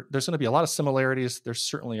are there's going to be a lot of similarities. There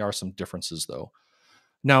certainly are some differences, though.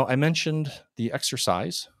 Now, I mentioned the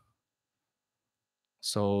exercise.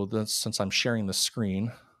 So since I'm sharing the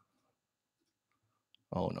screen.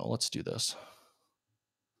 Oh no, let's do this.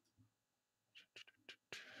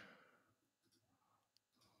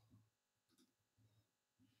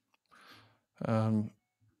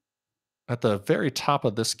 At the very top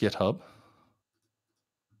of this GitHub,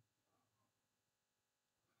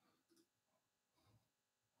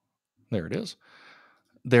 there it is.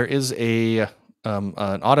 There is an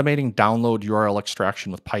automating download URL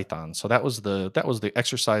extraction with Python. So that was the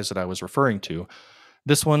exercise that I was referring to.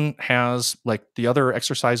 This one has, like the other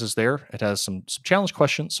exercises there, it has some challenge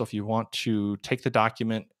questions. So if you want to take the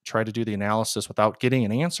document, try to do the analysis without getting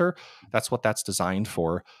an answer, that's what that's designed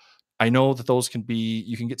for. I know that those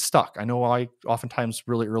you can get stuck. I know I oftentimes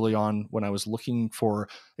really early on when I was looking for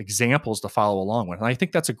examples to follow along with, and I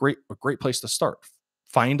think that's a great place to start.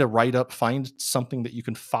 Find a write up, find something that you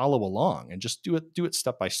can follow along, and just do it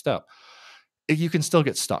step by step. You can still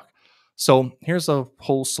get stuck. So here's a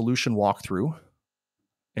whole solution walkthrough,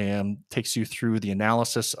 and takes you through the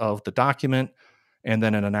analysis of the document, and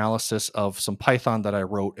then an analysis of some Python that I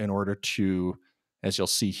wrote in order to, as you'll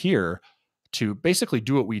see here, to basically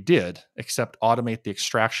do what we did, except automate the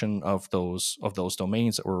extraction of those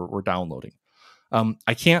domains that we're downloading.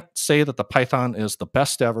 I can't say that the Python is the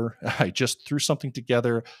best ever. I just threw something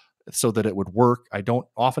together so that it would work. I don't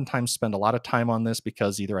oftentimes spend a lot of time on this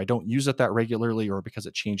because either I don't use it that regularly or because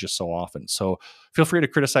it changes so often. So feel free to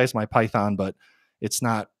criticize my Python, but it's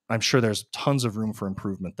not, I'm sure there's tons of room for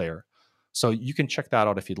improvement there. So you can check that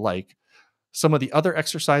out if you'd like. Some of the other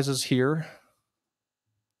exercises here,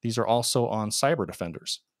 these are also on Cyber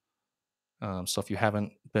Defenders. So if you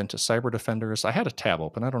haven't been to Cyber Defenders, I had a tab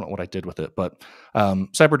open. I don't know what I did with it, but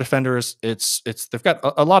Cyber Defenders, they've got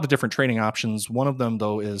a lot of different training options. One of them,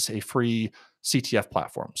 though, is a free CTF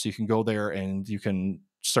platform. So you can go there and you can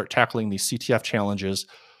start tackling these CTF challenges.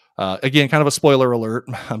 Again, kind of a spoiler alert.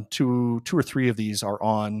 Two or three of these are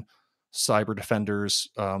on Cyber Defenders.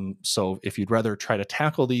 So if you'd rather try to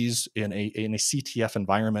tackle these in a CTF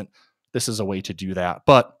environment, this is a way to do that.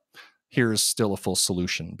 But here's still a full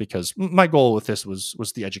solution, because my goal with this was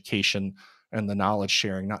the education and the knowledge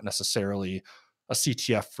sharing, not necessarily a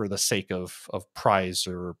CTF for the sake of prize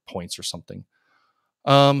or points or something.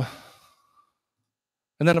 And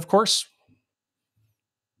then, of course,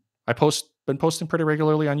 been posting pretty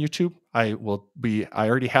regularly on YouTube. I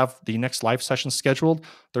already have the next live session scheduled.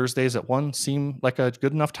 Thursdays at 1 seem like a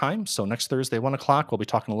good enough time. So next Thursday, 1 o'clock, we'll be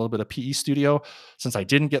talking a little bit of PE Studio. Since I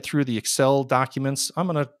didn't get through the Excel documents, I'm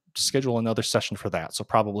going to schedule another session for that. So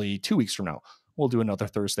probably 2 weeks from now, we'll do another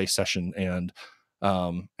Thursday session and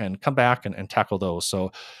come back and tackle those.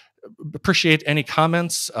 So appreciate any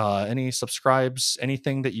comments, any subscribes,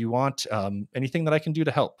 anything that you want, anything that I can do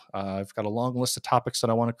to help. I've got a long list of topics that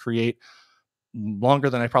I want to create, longer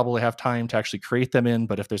than I probably have time to actually create them in.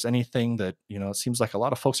 But if there's anything that, it seems like a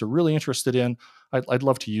lot of folks are really interested in, I'd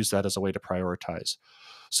love to use that as a way to prioritize.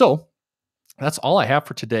 So that's all I have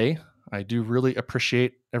for today. I do really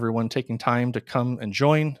appreciate everyone taking time to come and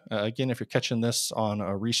join. Again, if you're catching this on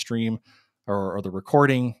a restream or the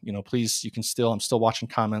recording, please, I'm still watching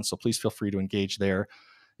comments, so please feel free to engage there.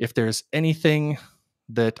 If there's anything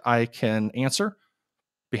that I can answer,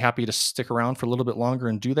 be happy to stick around for a little bit longer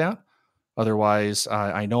and do that. Otherwise,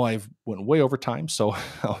 I know I've went way over time, so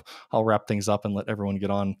I'll wrap things up and let everyone get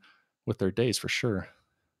on with their days for sure.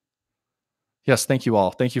 Yes, thank you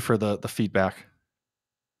all. Thank you for the feedback.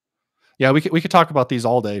 Yeah, we could talk about these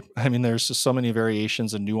all day. I mean, there's just so many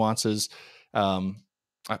variations and nuances. Um,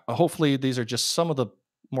 Hopefully, these are just some of the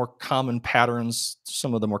more common patterns,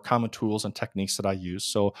 some of the more common tools and techniques that I use.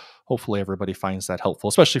 So hopefully, everybody finds that helpful,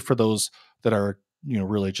 especially for those that are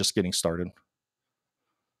really just getting started.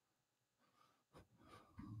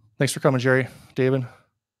 Thanks for coming, Jerry, David,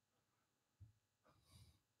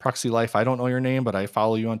 Proxy Life. I don't know your name, but I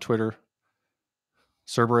follow you on Twitter.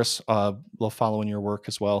 Cerberus, love following your work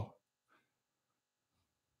as well.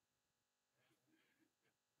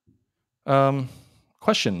 Um,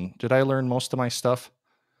 Question: did I learn most of my stuff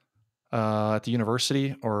at the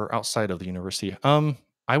university or outside of the university?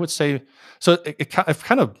 I would say so. It's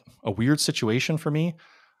kind of a weird situation for me.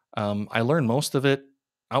 I learned most of it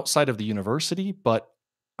outside of the university, but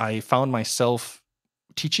I found myself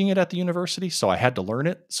teaching it at the university, so I had to learn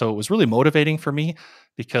it. So it was really motivating for me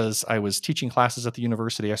because I was teaching classes at the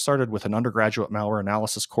university. I started with an undergraduate malware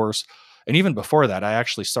analysis course. And even before that, I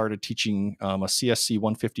actually started teaching a CSC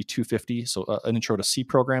 150, 250, so an intro to C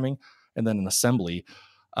programming, and then an assembly.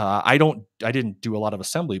 I didn't do a lot of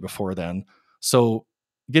assembly before then. So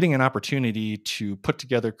getting an opportunity to put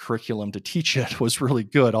together curriculum to teach it was really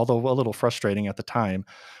good, although a little frustrating at the time.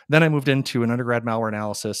 Then I moved into an undergrad malware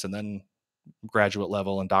analysis and then graduate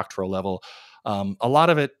level and doctoral level. A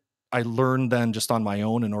lot of it I learned then just on my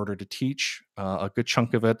own in order to teach. A good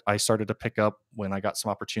chunk of it I started to pick up when I got some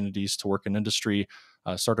opportunities to work in industry.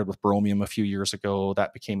 Started with Bromium a few years ago.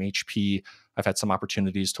 That became HP. I've had some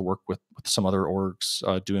opportunities to work with some other orgs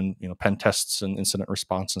doing pen tests and incident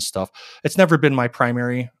response and stuff. It's never been my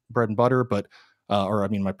primary bread and butter, but or I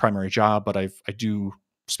mean my primary job, but I do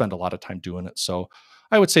spend a lot of time doing it. So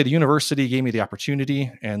I would say the university gave me the opportunity,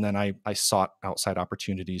 and then I sought outside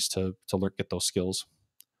opportunities to get those skills.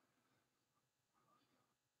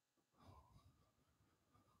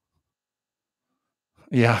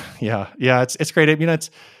 Yeah, yeah, yeah. It's great. I mean, it's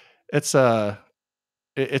it's an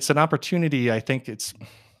opportunity. I think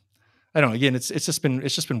I don't know. Again, it's just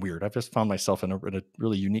been weird. I've just found myself in a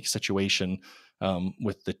really unique situation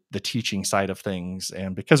with the teaching side of things,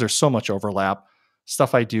 and because there's so much overlap,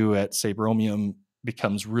 stuff I do at say Bromium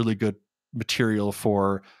becomes really good material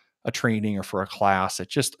for a training or for a class. It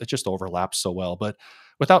just overlaps so well. But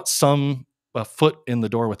without some foot in the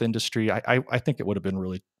door with industry, I think it would have been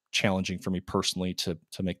really challenging for me personally to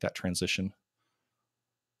make that transition.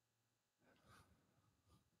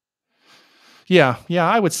 Yeah, yeah,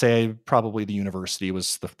 I would say probably the university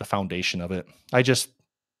was the foundation of it. I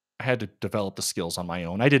had to develop the skills on my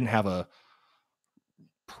own. I didn't have a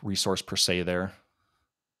resource per se there.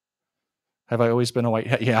 Have I always been a white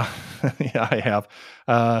hat? Yeah, yeah, I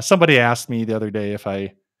have. Somebody asked me the other day if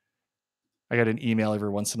I got an email every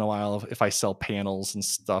once in a while if I sell panels and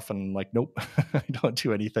stuff, and I'm like, nope, I don't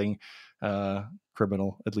do anything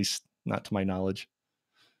criminal, at least not to my knowledge.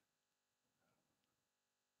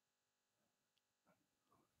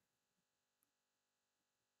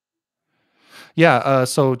 Yeah.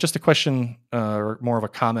 So just a question or more of a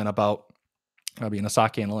comment about being a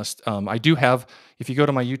SOC analyst. I do have, if you go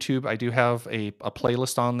to my YouTube, I do have a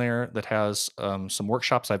playlist on there that has some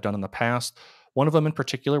workshops I've done in the past. One of them in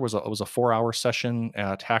particular was a 4 hour session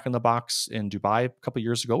at Hack in the Box in Dubai a couple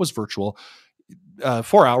years ago. It was virtual.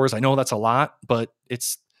 4 hours. I know that's a lot, but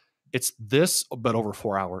it's this, but over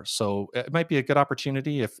 4 hours. So it might be a good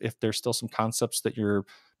opportunity if there's still some concepts that you're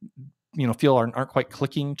feel aren't quite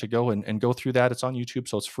clicking to go and go through that. It's on YouTube,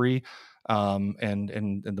 so it's free. All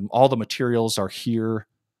the materials are here.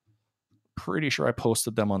 Pretty sure I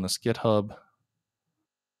posted them on this GitHub.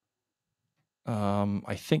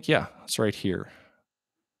 I think yeah, it's right here.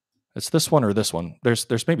 It's this one or this one.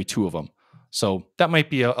 There's maybe two of them. So that might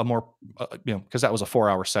be a more because that was a 4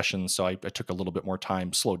 hour session, so I took a little bit more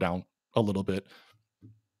time, slow down a little bit.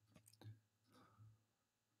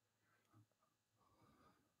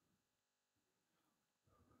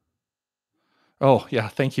 Oh yeah,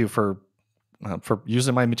 thank you for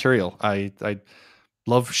using my material. I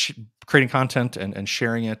love creating content and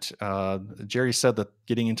sharing it. Jerry said that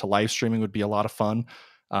getting into live streaming would be a lot of fun.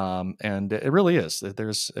 And it really is.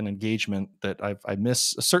 There's an engagement that I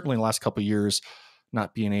miss, certainly in the last couple of years,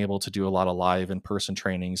 not being able to do a lot of live in person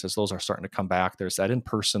trainings as those are starting to come back. There's that in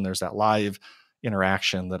person, there's that live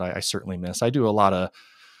interaction that I certainly miss. I do a lot of,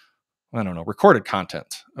 I don't know, recorded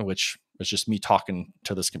content, which is just me talking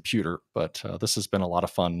to this computer. But this has been a lot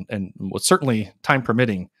of fun and was certainly time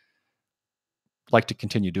permitting, like to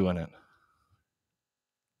continue doing it.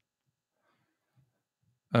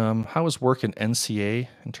 How is work in NCA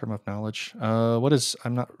in term of knowledge? What is?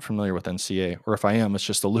 I'm not familiar with NCA, or if I am, it's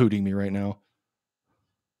just eluding me right now.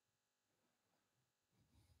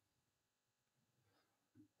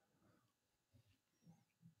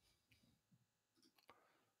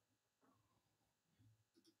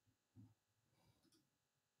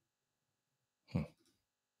 Hmm.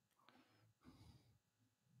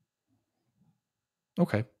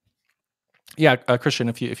 Okay. Yeah, Christian,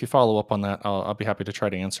 if you follow up on that, I'll be happy to try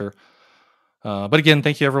to answer. But again,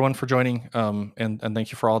 thank you everyone for joining, and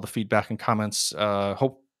thank you for all the feedback and comments.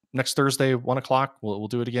 Hope next Thursday, 1 o'clock, we'll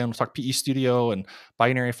do it again. We'll talk PE Studio and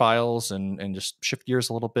binary files, and just shift gears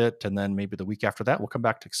a little bit, and then maybe the week after that, we'll come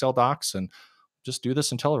back to Excel docs and just do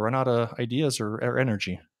this until I run out of ideas or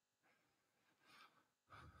energy.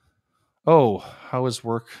 Oh, how is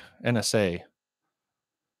work NSA?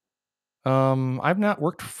 I've not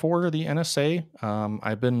worked for the NSA.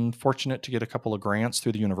 I've been fortunate to get a couple of grants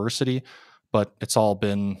through the university, but it's all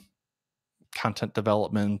been content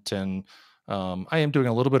development, and I am doing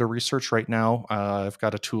a little bit of research right now. I've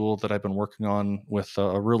got a tool that I've been working on with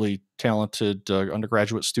a really talented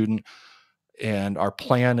undergraduate student, and our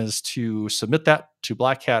plan is to submit that to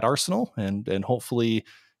Black Hat Arsenal, and hopefully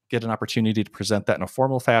get an opportunity to present that in a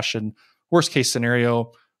formal fashion. Worst case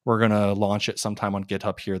scenario, we're going to launch it sometime on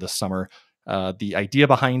GitHub here this summer. The idea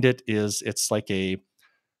behind it is it's like a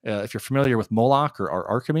if you're familiar with Moloch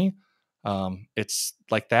or Alchemy, it's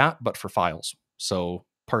like that, but for files. So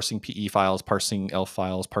parsing PE files, parsing ELF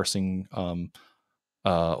files, parsing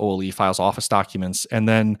OLE files, Office documents, and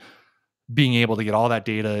then being able to get all that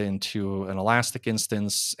data into an Elastic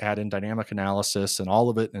instance, add in dynamic analysis and all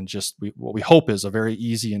of it, and just what we hope is a very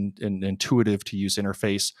easy and intuitive to use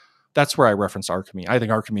interface. That's where I reference Alchemy. I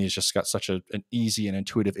think Alchemy has just got such an easy and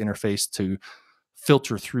intuitive interface to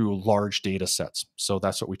filter through large data sets. So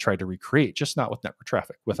that's what we tried to recreate, just not with network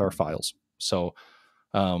traffic, with our files. So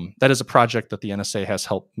that is a project that the NSA has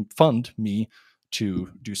helped fund me to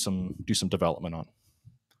do some development on.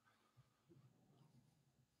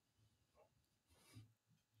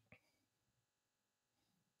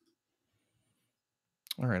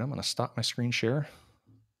 All right, I'm going to stop my screen share.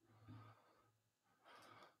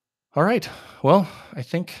 All right, well, I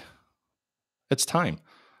think it's time.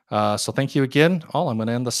 So thank you again, all. I'm going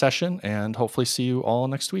to end the session and hopefully see you all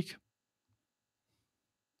next week.